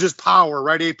 Knowledge is power,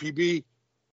 right, APB?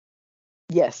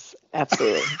 Yes,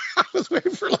 absolutely. I was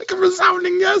waiting for like a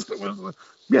resounding yes, but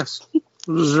yes,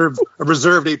 a reserved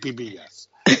APB yes.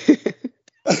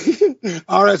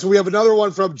 All right, so we have another one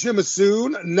from Jim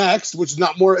Assoon next, which is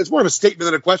it's more of a statement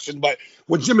than a question, but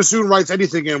when Jim Assoon writes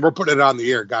anything in, we're putting it on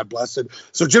the air. God bless it.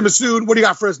 So, Jim Assoon, what do you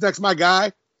got for us next, my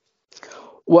guy?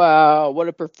 Wow, what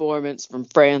a performance from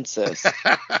Francis.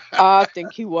 I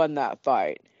think he won that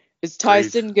fight. Is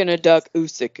Tyson going to duck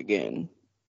Usyk again?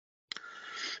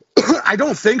 I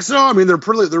don't think so. I mean,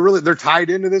 they're tied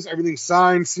into this. Everything's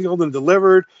signed, sealed, and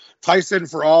delivered. Tyson,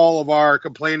 for all of our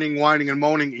complaining, whining, and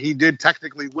moaning, he did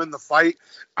technically win the fight.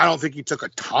 I don't think he took a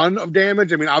ton of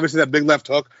damage. I mean, obviously that big left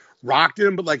hook rocked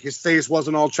him, but like his face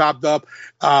wasn't all chopped up.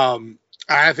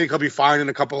 I think he'll be fine in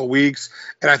a couple of weeks.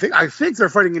 And I think they're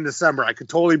fighting in December. I could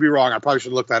totally be wrong. I probably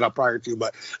should look that up prior to,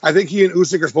 but I think he and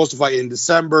Usyk are supposed to fight in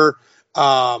December.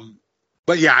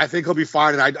 But yeah, I think he'll be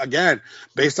fine. And again,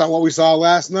 based on what we saw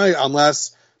last night,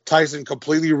 unless Tyson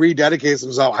completely rededicates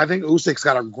himself, I think Usyk's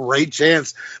got a great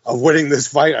chance of winning this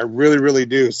fight. I really, really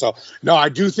do. So, no, I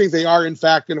do think they are, in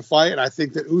fact, going to fight, and I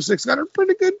think that Usyk's got a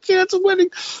pretty good chance of winning.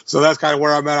 So that's kind of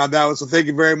where I'm at on that one. So thank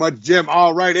you very much, Jim.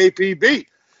 All right, APB.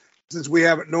 Since we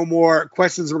have no more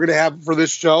questions we're going to have for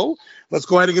this show, let's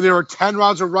go ahead and get into our 10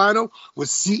 rounds of Rhino with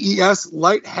CES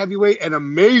light heavyweight, an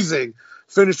amazing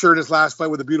finisher in his last fight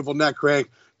with a beautiful neck crank,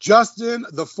 Justin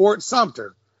the Fort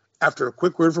Sumter. After a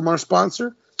quick word from our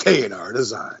sponsor, K&R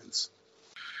Designs.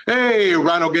 Hey,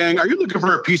 Rhino gang, are you looking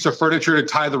for a piece of furniture to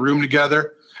tie the room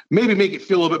together? Maybe make it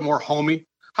feel a little bit more homey?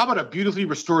 How about a beautifully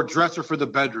restored dresser for the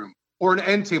bedroom or an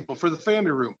end table for the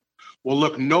family room? Well,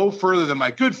 look no further than my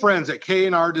good friends at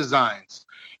K&R Designs.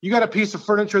 You got a piece of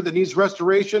furniture that needs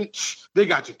restoration? They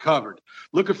got you covered.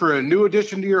 Looking for a new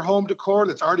addition to your home decor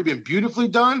that's already been beautifully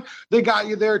done? They got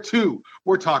you there too.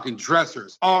 We're talking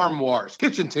dressers, armoires,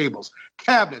 kitchen tables,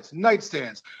 cabinets,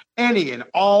 nightstands, any and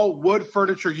all wood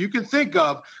furniture you can think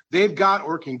of, they've got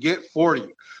or can get for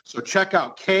you. So check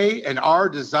out K&R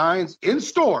Designs in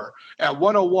store at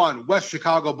 101 West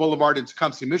Chicago Boulevard in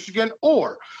Tecumseh, Michigan,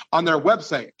 or on their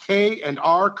website,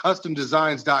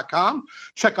 KandRCustomDesigns.com.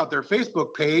 Check out their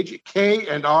Facebook page,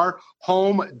 K&R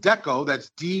Home Deco,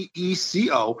 that's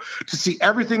DECO, to see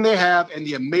everything they have and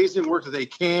the amazing work that they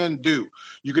can do.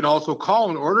 You can also call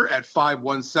an order at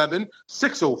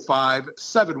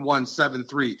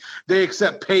 517-605-7173. They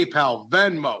accept PayPal,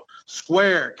 Venmo,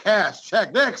 Square, cash,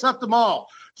 check. They accept them all.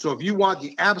 So if you want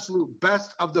the absolute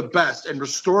best of the best and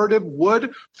restorative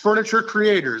wood furniture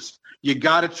creators, you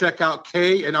got to check out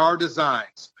K&R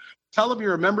Designs. Tell them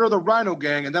you're a member of the Rhino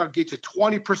Gang, and that'll get you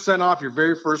 20% off your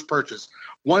very first purchase.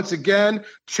 Once again,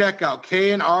 check out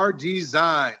K&R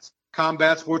Designs.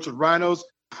 Combat Sports with Rhinos,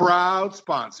 proud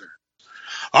sponsor.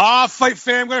 Fight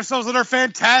fam, got ourselves another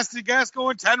fantastic guest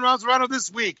going 10 rounds around this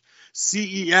week.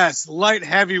 CES light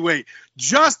heavyweight,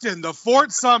 Justin the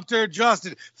Fort Sumter.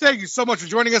 Justin, thank you so much for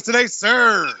joining us today,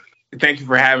 sir. Thank you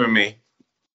for having me.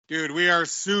 Dude, we are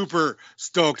super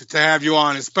stoked to have you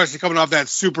on, especially coming off that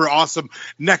super awesome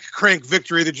neck crank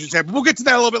victory that you just had. But we'll get to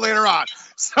that a little bit later on.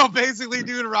 So basically,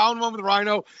 dude, round one with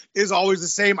Rhino is always the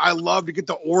same. I love to get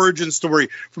the origin story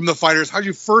from the fighters. How did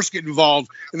you first get involved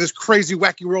in this crazy,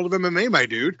 wacky world of MMA, my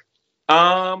dude?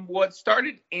 Well, it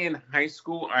started in high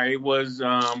school. I was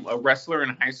a wrestler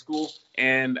in high school,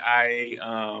 and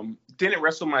I didn't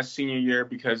wrestle my senior year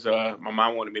because my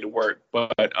mom wanted me to work.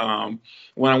 But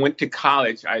when I went to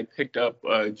college, I picked up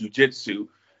jiu-jitsu.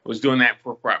 I was doing that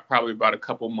for probably about a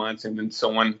couple months, and then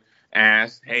someone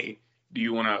asked, "Hey, do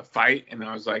you want to fight?" And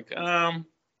I was like,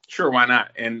 sure, why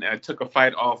not? And I took a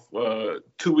fight off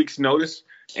 2 weeks notice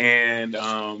and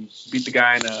beat the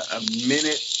guy in a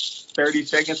minute 30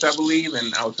 seconds, I believe,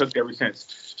 and I was hooked ever since.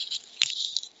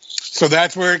 So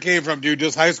that's where it came from, dude.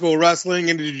 Just high school wrestling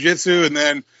into jiu-jitsu, and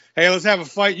then, hey, let's have a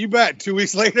fight. You bet. 2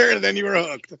 weeks later, and then you were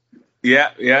hooked.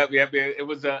 Yeah. It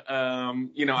was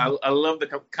I love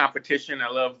the competition. I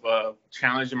love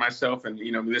challenging myself, and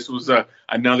this was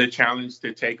another challenge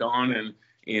to take on, and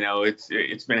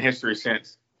it's been history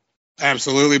since.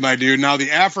 Absolutely, my dude. Now, the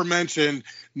aforementioned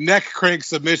neck crank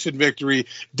submission victory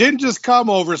didn't just come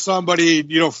over somebody,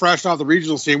 fresh off the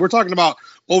regional scene. We're talking about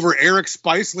over Eric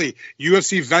Spicely,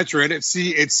 UFC veteran at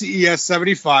CES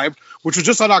 75, which was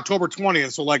just on October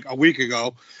 20th, so like a week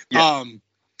ago. Yeah.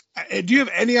 Do you have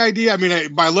any idea? I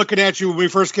mean, by looking at you when we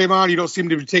first came on, you don't seem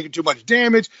to be taking too much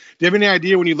damage. Do you have any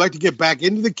idea when you'd like to get back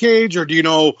into the cage, or do you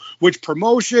know which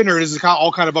promotion, or is it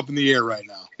all kind of up in the air right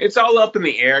now? It's all up in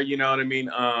the air, you know what I mean?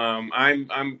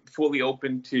 I'm fully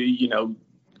open to,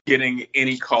 getting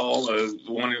any call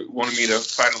wanted me to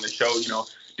fight on the show.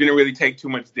 Didn't really take too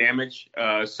much damage.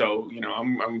 So,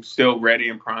 I'm still ready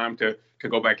and primed to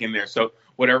go back in there. So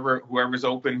whoever's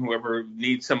open, whoever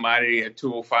needs somebody at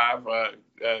 205,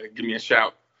 give me a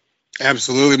shout.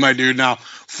 Absolutely, my dude. Now,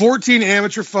 14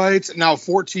 amateur fights, now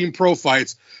 14 pro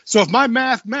fights. So if my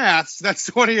maths, that's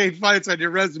 28 fights on your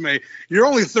resume. You're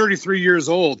only 33 years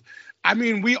old. I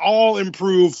mean, we all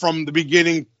improve from the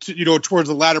beginning to, towards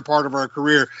the latter part of our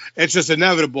career. It's just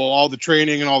inevitable, all the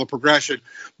training and all the progression.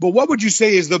 But what would you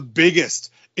say is the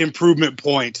biggest improvement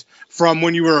point from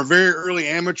when you were a very early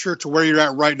amateur to where you're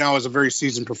at right now as a very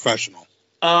seasoned professional?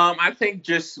 I think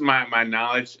just my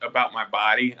knowledge about my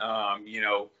body.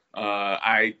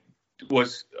 I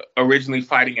was originally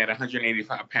fighting at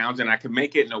 185 pounds, and I could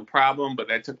make it no problem, but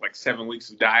that took like 7 weeks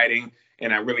of dieting,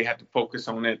 and I really had to focus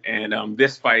on it. And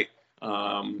this fight,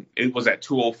 it was at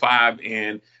 205,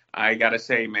 and I got to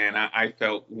say, man, I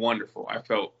felt wonderful. I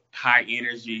felt high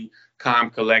energy,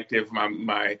 calm, collective.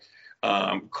 My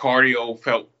cardio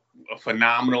felt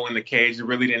phenomenal in the cage. It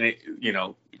really didn't,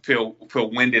 feel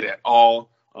winded at all.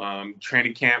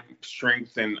 Training camp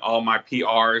strength and all my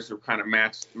PRs are kind of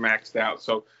maxed out.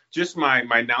 So just my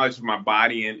knowledge of my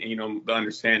body and the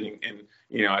understanding,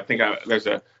 and I think there's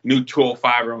a new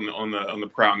 205 on the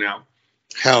prowl now.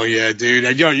 Hell yeah, dude!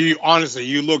 And, you honestly,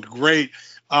 you looked great,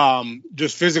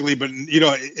 just physically, but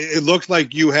it looked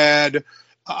like you had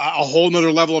a whole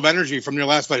nother level of energy from your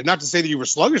last fight. Not to say that you were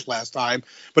sluggish last time,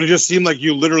 but it just seemed like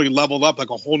you literally leveled up like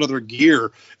a whole nother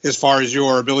gear as far as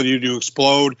your ability to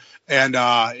explode and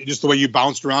just the way you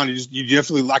bounced around. You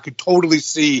definitely, I could totally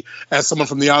see as someone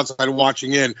from the outside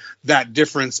watching in that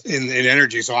difference in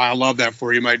energy. So I love that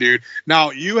for you, my dude. Now,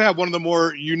 you have one of the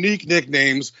more unique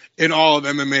nicknames in all of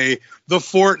MMA, the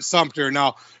Fort Sumter.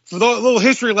 Now, for the little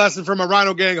history lesson from a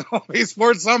Rhino gang homie,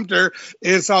 Fort Sumter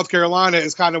in South Carolina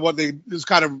is kind of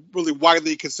really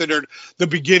widely considered the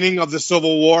beginning of the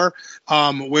Civil War,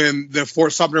 when the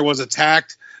Fort Sumter was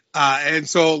attacked. And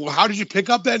so how did you pick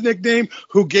up that nickname?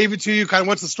 Who gave it to you? Kind of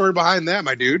what's the story behind that,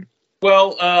 my dude?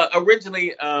 Well,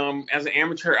 originally, as an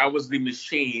amateur, I was the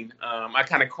Machine. I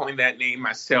kind of coined that name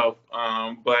myself.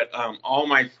 But all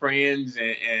my friends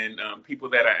and people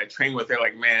that I train with, they're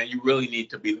like, man, you really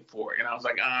need to be the Fort. And I was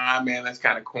like, man, that's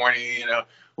kind of corny,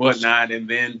 whatnot. And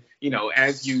then,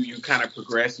 as you kind of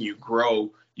progress and you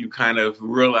grow, you kind of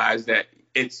realize that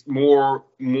it's more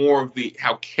of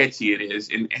how catchy it is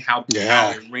and how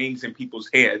it rings in people's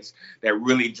heads that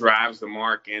really drives the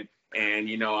mark. And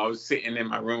I was sitting in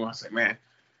my room. I was like, man,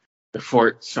 the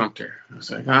Fort Sumter. I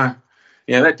was like,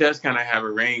 yeah, that does kind of have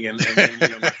a ring. And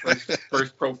then, my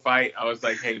first pro fight, I was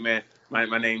like, hey, man,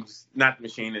 my name's not the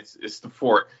Machine. It's the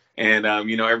Fort. And,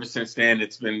 ever since then,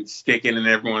 it's been sticking and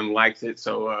everyone likes it.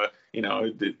 So,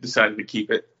 decided to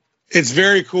keep it. It's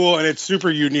very cool, and it's super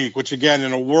unique, which, again,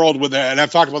 in a world with that, and I've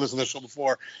talked about this on the show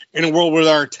before, in a world where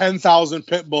there are 10,000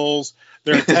 pit bulls,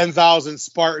 there are 10,000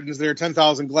 Spartans, there are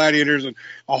 10,000 gladiators, and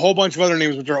a whole bunch of other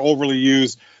names which are overly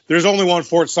used. There's only one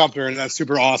Fort Sumter, and that's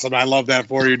super awesome. I love that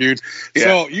for you, dude. Yeah.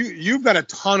 So you've got a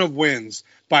ton of wins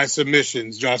by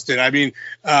submissions, Justin. I mean,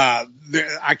 I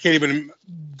can't even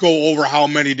go over how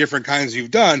many different kinds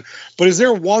you've done, but is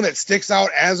there one that sticks out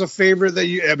as a favorite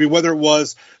that whether it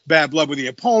was bad blood with the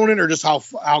opponent or just how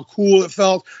cool it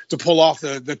felt to pull off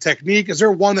the technique? Is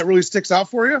there one that really sticks out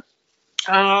for you?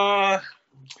 Not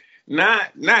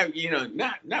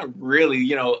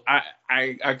really.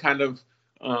 I kind of,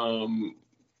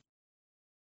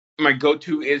 my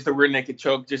go-to is the rear naked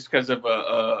choke just because of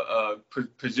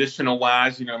positional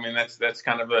wise, that's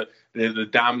kind of the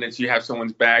dominance. You have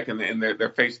someone's back and they're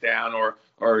face down or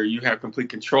or you have complete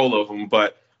control of them.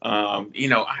 But I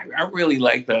really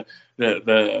like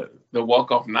the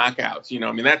walk-off knockouts.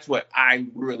 I mean, that's what I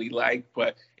really like.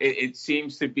 But it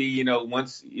seems to be,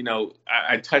 once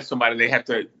I touch somebody, they have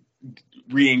to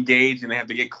re-engage and they have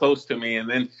to get close to me, and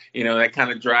then that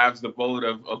kind of drives the boat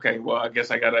of, okay, well, I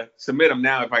guess I gotta submit them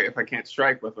now if I can't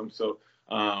strike with them. So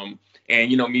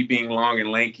me being long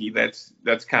and lanky, that's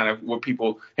kind of what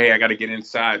people, hey, I got to get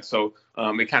inside. So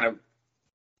it kind of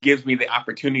gives me the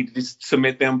opportunity to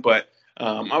submit them. But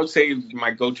I would say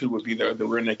my go-to would be the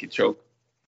rear naked choke.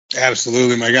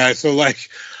 Absolutely, my guy. So,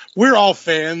 we're all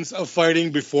fans of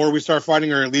fighting before we start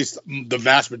fighting, or at least the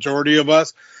vast majority of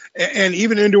us. And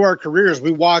even into our careers,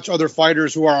 we watch other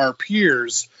fighters who are our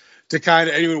peers to kind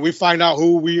of, we find out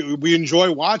who we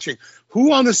enjoy watching.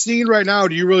 Who on the scene right now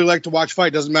do you really like to watch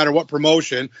fight? Doesn't matter what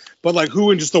promotion, but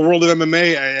who in just the world of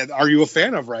MMA are you a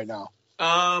fan of right now?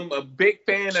 A big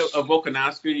fan of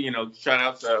Volkanovski. Shout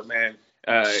out to, man.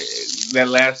 That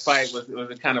last fight was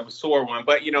a kind of a sore one,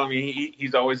 but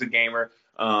he's always a gamer.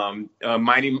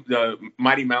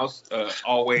 Mighty Mouse,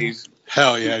 always.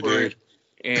 Hell yeah, dude.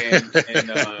 And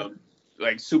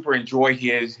super enjoy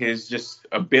his just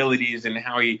abilities and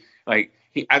how I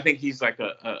think he's like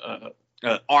a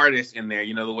artist in there.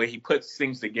 The way he puts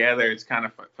things together, it's kind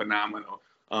of phenomenal.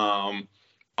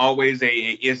 Always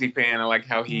a Izzy fan. I like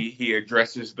how he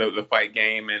addresses the fight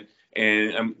game,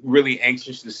 and I'm really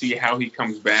anxious to see how he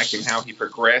comes back and how he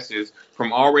progresses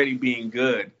from already being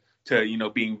good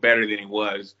to being better than he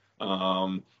was.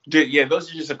 Those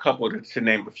are just a couple to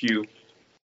name a few.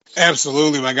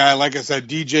 Absolutely, my guy. Like I said,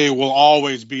 DJ will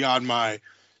always be on my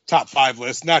top 5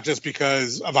 list, not just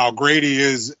because of how great he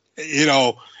is,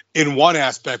 in one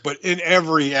aspect, but in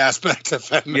every aspect of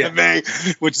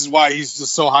MMA, which is why he's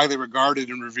just so highly regarded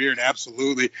and revered.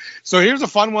 Absolutely. So here's a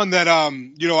fun one that,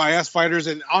 I ask fighters,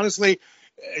 and honestly,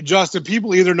 Justin,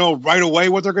 people either know right away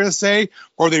what they're going to say,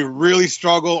 or they really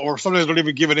struggle, or sometimes don't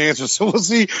even give an answer. So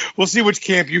we'll see which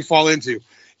camp you fall into.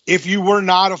 If you were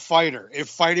not a fighter, if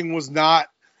fighting was not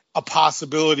a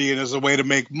possibility and as a way to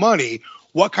make money,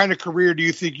 what kind of career do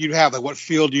you think you'd have? What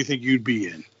field do you think you'd be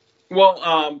in?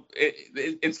 Well,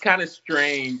 it's kind of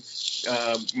strange,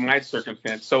 my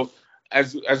circumstance. So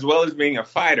as well as being a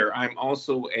fighter, I'm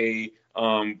also a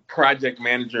project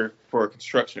manager for a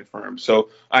construction firm. So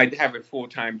I have a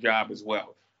full-time job as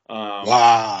well.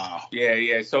 Wow.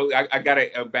 Yeah. So I got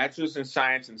a bachelor's in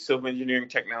science and civil engineering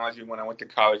technology when I went to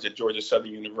college at Georgia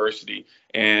Southern University.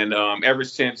 And ever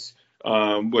since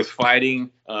with fighting,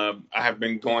 I have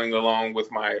been going along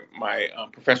with my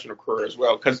professional career as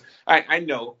well, because I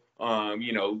know,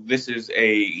 this is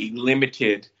a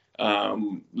limited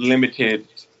window.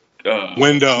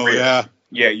 Career.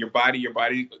 Yeah. Your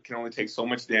body can only take so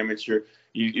much damage.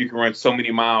 You can run so many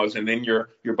miles, and then your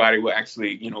body will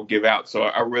actually, give out. So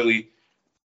I really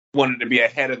wanted to be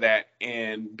ahead of that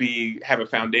and have a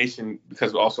foundation,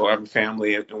 because also I have a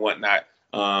family and whatnot,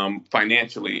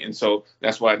 financially. And so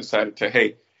that's why I decided to,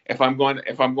 hey, if I'm going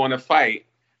to fight,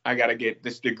 I got to get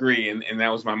this degree. And that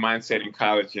was my mindset in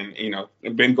college. And,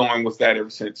 I've been going with that ever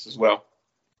since as well.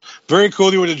 Very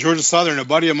cool. You went to Georgia Southern. A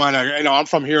buddy of mine, I'm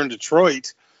from here in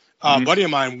Detroit. A buddy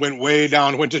of mine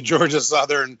went to Georgia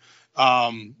Southern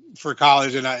for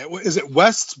college. And is it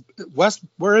West?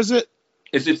 Where is it?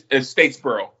 It's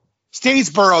Statesboro.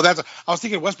 Statesboro. I was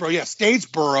thinking Westboro. Yeah,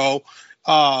 Statesboro.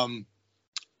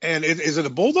 And is it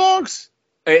the Bulldogs?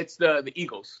 It's the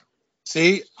Eagles.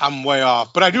 See, I'm way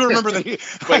off, but I do remember that.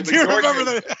 That's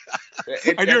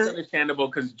understandable,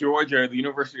 because Georgia, the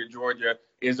University of Georgia,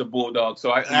 is a Bulldog.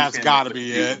 So that's got to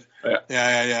be it.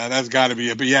 Yeah. That's got to be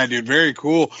it. But yeah, dude, very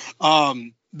cool.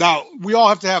 Now we all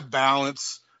have to have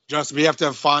balance. Justin, we have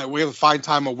to find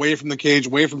time away from the cage,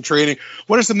 away from training.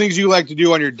 What are some things you like to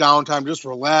do on your downtime? Just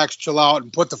relax, chill out,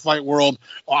 and put the fight world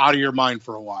out of your mind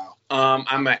for a while.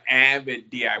 I'm an avid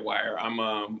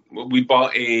DIYer. We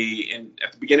bought at the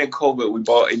beginning of COVID, we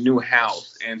bought a new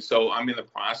house. And so I'm in the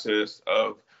process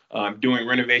of doing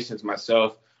renovations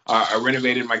myself. I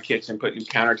renovated my kitchen, put new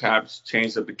countertops,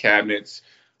 changed up the cabinets,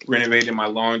 renovated my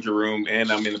laundry room,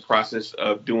 and I'm in the process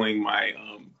of doing my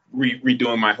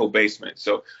redoing my whole basement.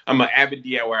 So I'm an avid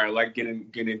DIYer. I like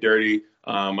getting dirty.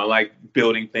 I like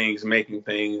building things, making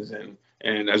things, and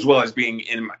as well as being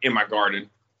in my garden.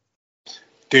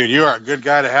 Dude, you are a good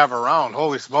guy to have around.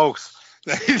 Holy smokes.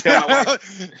 Not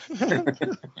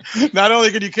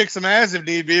only can you kick some ass if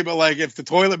need be, but if the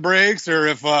toilet breaks or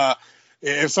if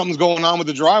something's going on with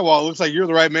the drywall, it looks like you're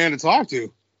the right man to talk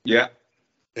to. Yeah.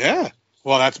 Yeah.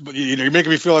 Well, you're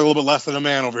making me feel like a little bit less than a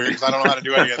man over here, because I don't know how to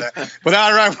do any of that. But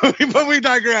all right, but we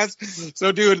digress.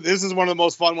 So, dude, this is one of the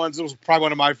most fun ones. It was probably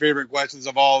one of my favorite questions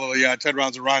of all the 10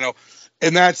 rounds of Rhino.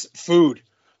 and that's food.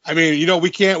 I mean, we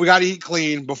got to eat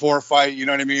clean before a fight. You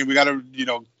know what I mean? We got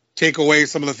to, take away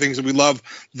some of the things that we love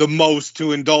the most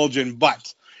to indulge in.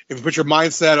 But if you put your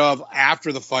mindset of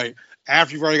after the fight,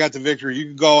 after you've already got the victory, you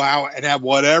can go out and have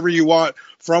whatever you want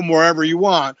from wherever you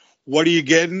want. What are you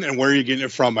getting and where are you getting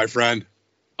it from, my friend?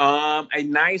 A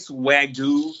nice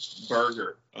Wagyu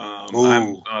burger.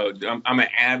 I'm an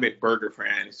avid burger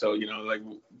fan. So, like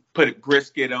put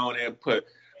brisket on it, put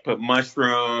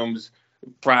mushrooms,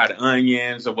 fried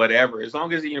onions or whatever. As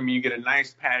long as, you get a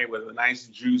nice patty with a nice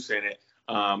juice in it.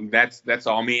 That's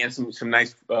all me, and some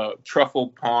nice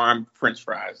truffle parm French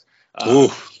fries.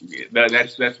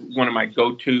 That's one of my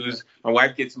go-tos. My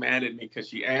wife gets mad at me because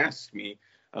she asks me,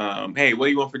 "Hey, what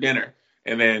do you want for dinner?"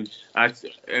 And then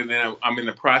I'm in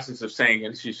the process of saying it,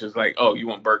 and she's just like, "Oh, you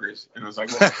want burgers?" And I was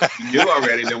like, "Well, you knew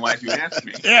already. Then why'd you ask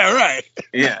me?" Yeah, right.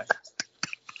 Yeah.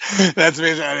 That's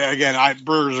amazing. Again,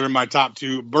 burgers are in my top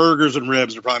two. Burgers and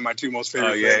ribs are probably my two most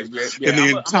favorite things in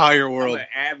the entire world.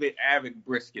 I'm an avid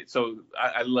brisket, so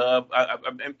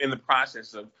I'm in the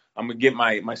process of I'm gonna get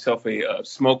myself a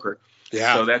smoker.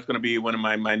 Yeah. So that's gonna be one of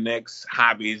my next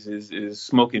hobbies is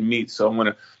smoking meat. So I'm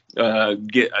gonna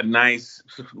get a nice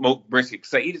smoked brisket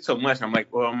because I eat it so much. I'm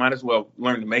like, well, I might as well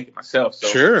learn to make it myself. So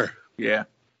sure. Yeah.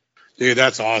 Dude,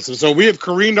 that's awesome. So we have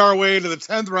careened our way to the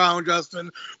 10th round, Justin,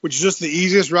 which is just the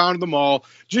easiest round of them all.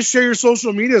 Just share your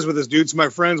social medias with us, dudes. My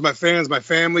friends, my fans, my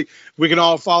family. We can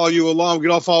all follow you along. We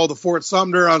can all follow the Fort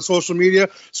Sumter on social media.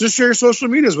 So just share your social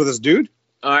medias with us, dude.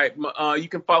 All right. You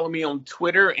can follow me on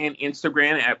Twitter and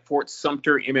Instagram at Fort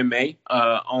Sumter MMA.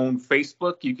 On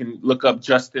Facebook, you can look up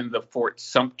Justin the Fort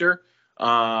Sumter.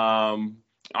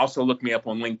 Also look me up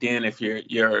on LinkedIn if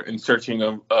you're in searching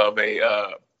of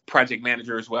a project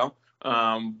manager as well.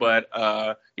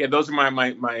 Those are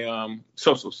my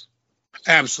socials.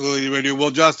 Absolutely, we do. Well,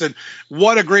 Justin,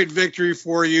 what a great victory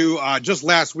for you just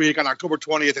last week on October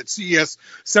 20th at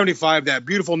CSWR, that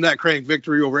beautiful neck crank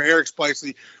victory over Eric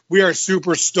Spicely. We are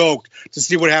super stoked to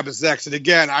see what happens next. And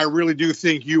again, I really do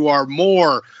think you are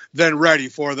more than ready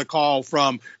for the call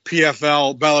from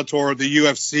PFL, Bellator, the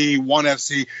UFC, ONE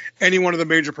FC, any one of the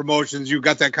major promotions. You've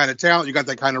got that kind of talent. You got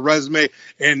that kind of resume.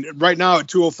 And right now at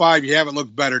 205, you haven't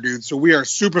looked better, dude. So we are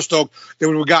super stoked that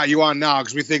we got you on now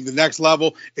because we think the next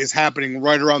level is happening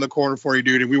right around the corner for you,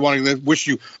 dude. And we want to wish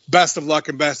you best of luck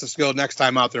and best of skill next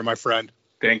time out there, my friend.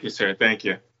 Thank you, sir. Thank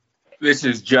you. This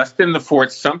is Justin the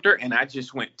Fort Sumter, and I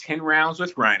just went 10 rounds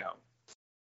with Rhino.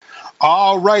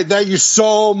 All right. Thank you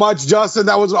so much, Justin.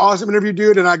 That was an awesome interview,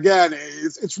 dude. And again,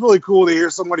 it's really cool to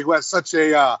hear somebody who has such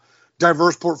a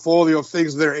diverse portfolio of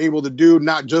things they're able to do,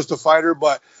 not just a fighter,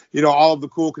 but, all of the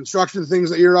cool construction things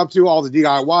that you're up to, all the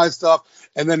DIY stuff.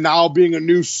 And then now being a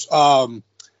new,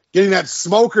 getting that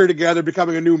smoker together,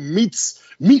 becoming a new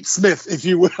meatsmith, if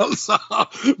you will. So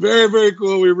very, very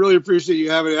cool. We really appreciate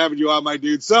you having you on, my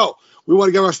dude. So we want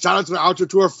to give a shout out to the outro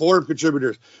to our forum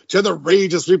contributors, to the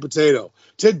Rage of Sweet Potato,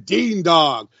 to Dean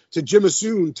Dog, to Jim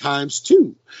Assoon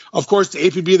 ×2. Of course, to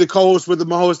APB, the co-host with the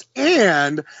most,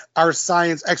 and our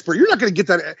science expert. You're not going to get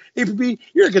that at APB.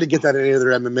 You're not going to get that at any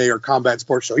other MMA or combat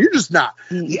sports show. You're just not.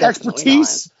 The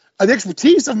expertise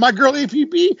of my girl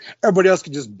APB, everybody else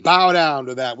can just bow down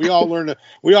to that. We all learned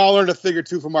a thing or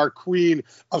two from our queen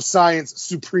of science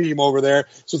supreme over there.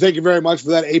 So thank you very much for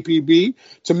that, APB.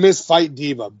 To Miss Fight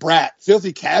Diva, Brat,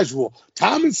 Filthy Casual,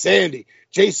 Tom and Sandy,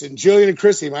 Jason, Jillian, and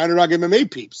Chrissy, my Underdog MMA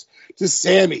peeps. To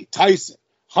Sammy, Tyson,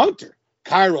 Hunter,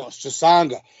 Kairos,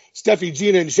 Chisanga, Steffi,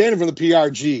 Gina, and Shannon from the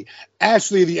PRG,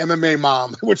 Ashley, the MMA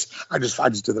mom, which I just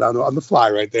did that on the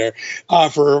fly right there,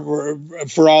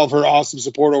 for all of her awesome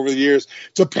support over the years.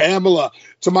 To Pamela,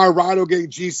 to my Rhino Gang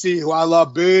GC, who I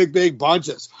love big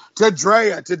bunches. To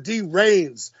Drea, to D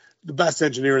Reigns, the best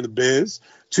engineer in the biz.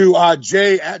 To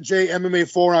Jay at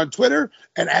JMMA4 on Twitter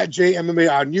and at JMMA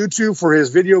on YouTube for his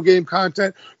video game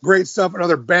content. Great stuff.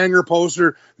 Another banger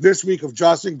poster this week of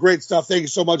Justin. Great stuff. Thank you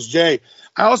so much, Jay.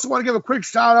 I also want to give a quick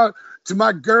shout out to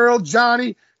my girl,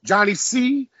 Johnny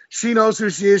C. She knows who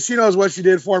she is. She knows what she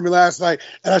did for me last night.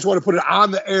 And I just want to put it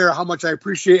on the air how much I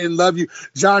appreciate and love you.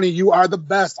 Johnny, you are the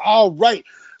best. All right.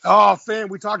 Oh, fam,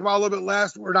 we talked about a little bit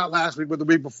not last week, but the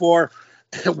week before.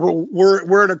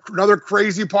 We're in another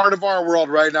crazy part of our world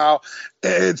right now.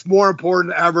 It's more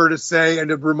important than ever to say and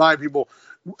to remind people,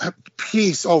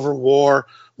 peace over war,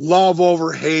 love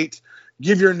over hate.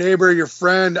 Give your neighbor, your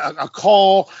friend a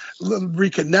call,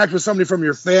 reconnect with somebody from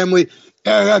your family.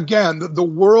 And again, the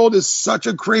world is such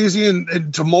a crazy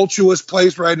and tumultuous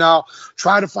place right now.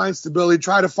 Try to find stability,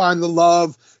 try to find the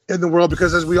love in the world,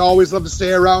 because as we always love to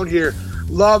say around here,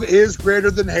 love is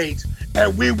greater than hate.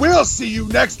 And we will see you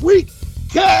next week.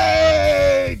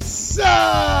 Cage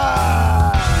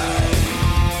Side!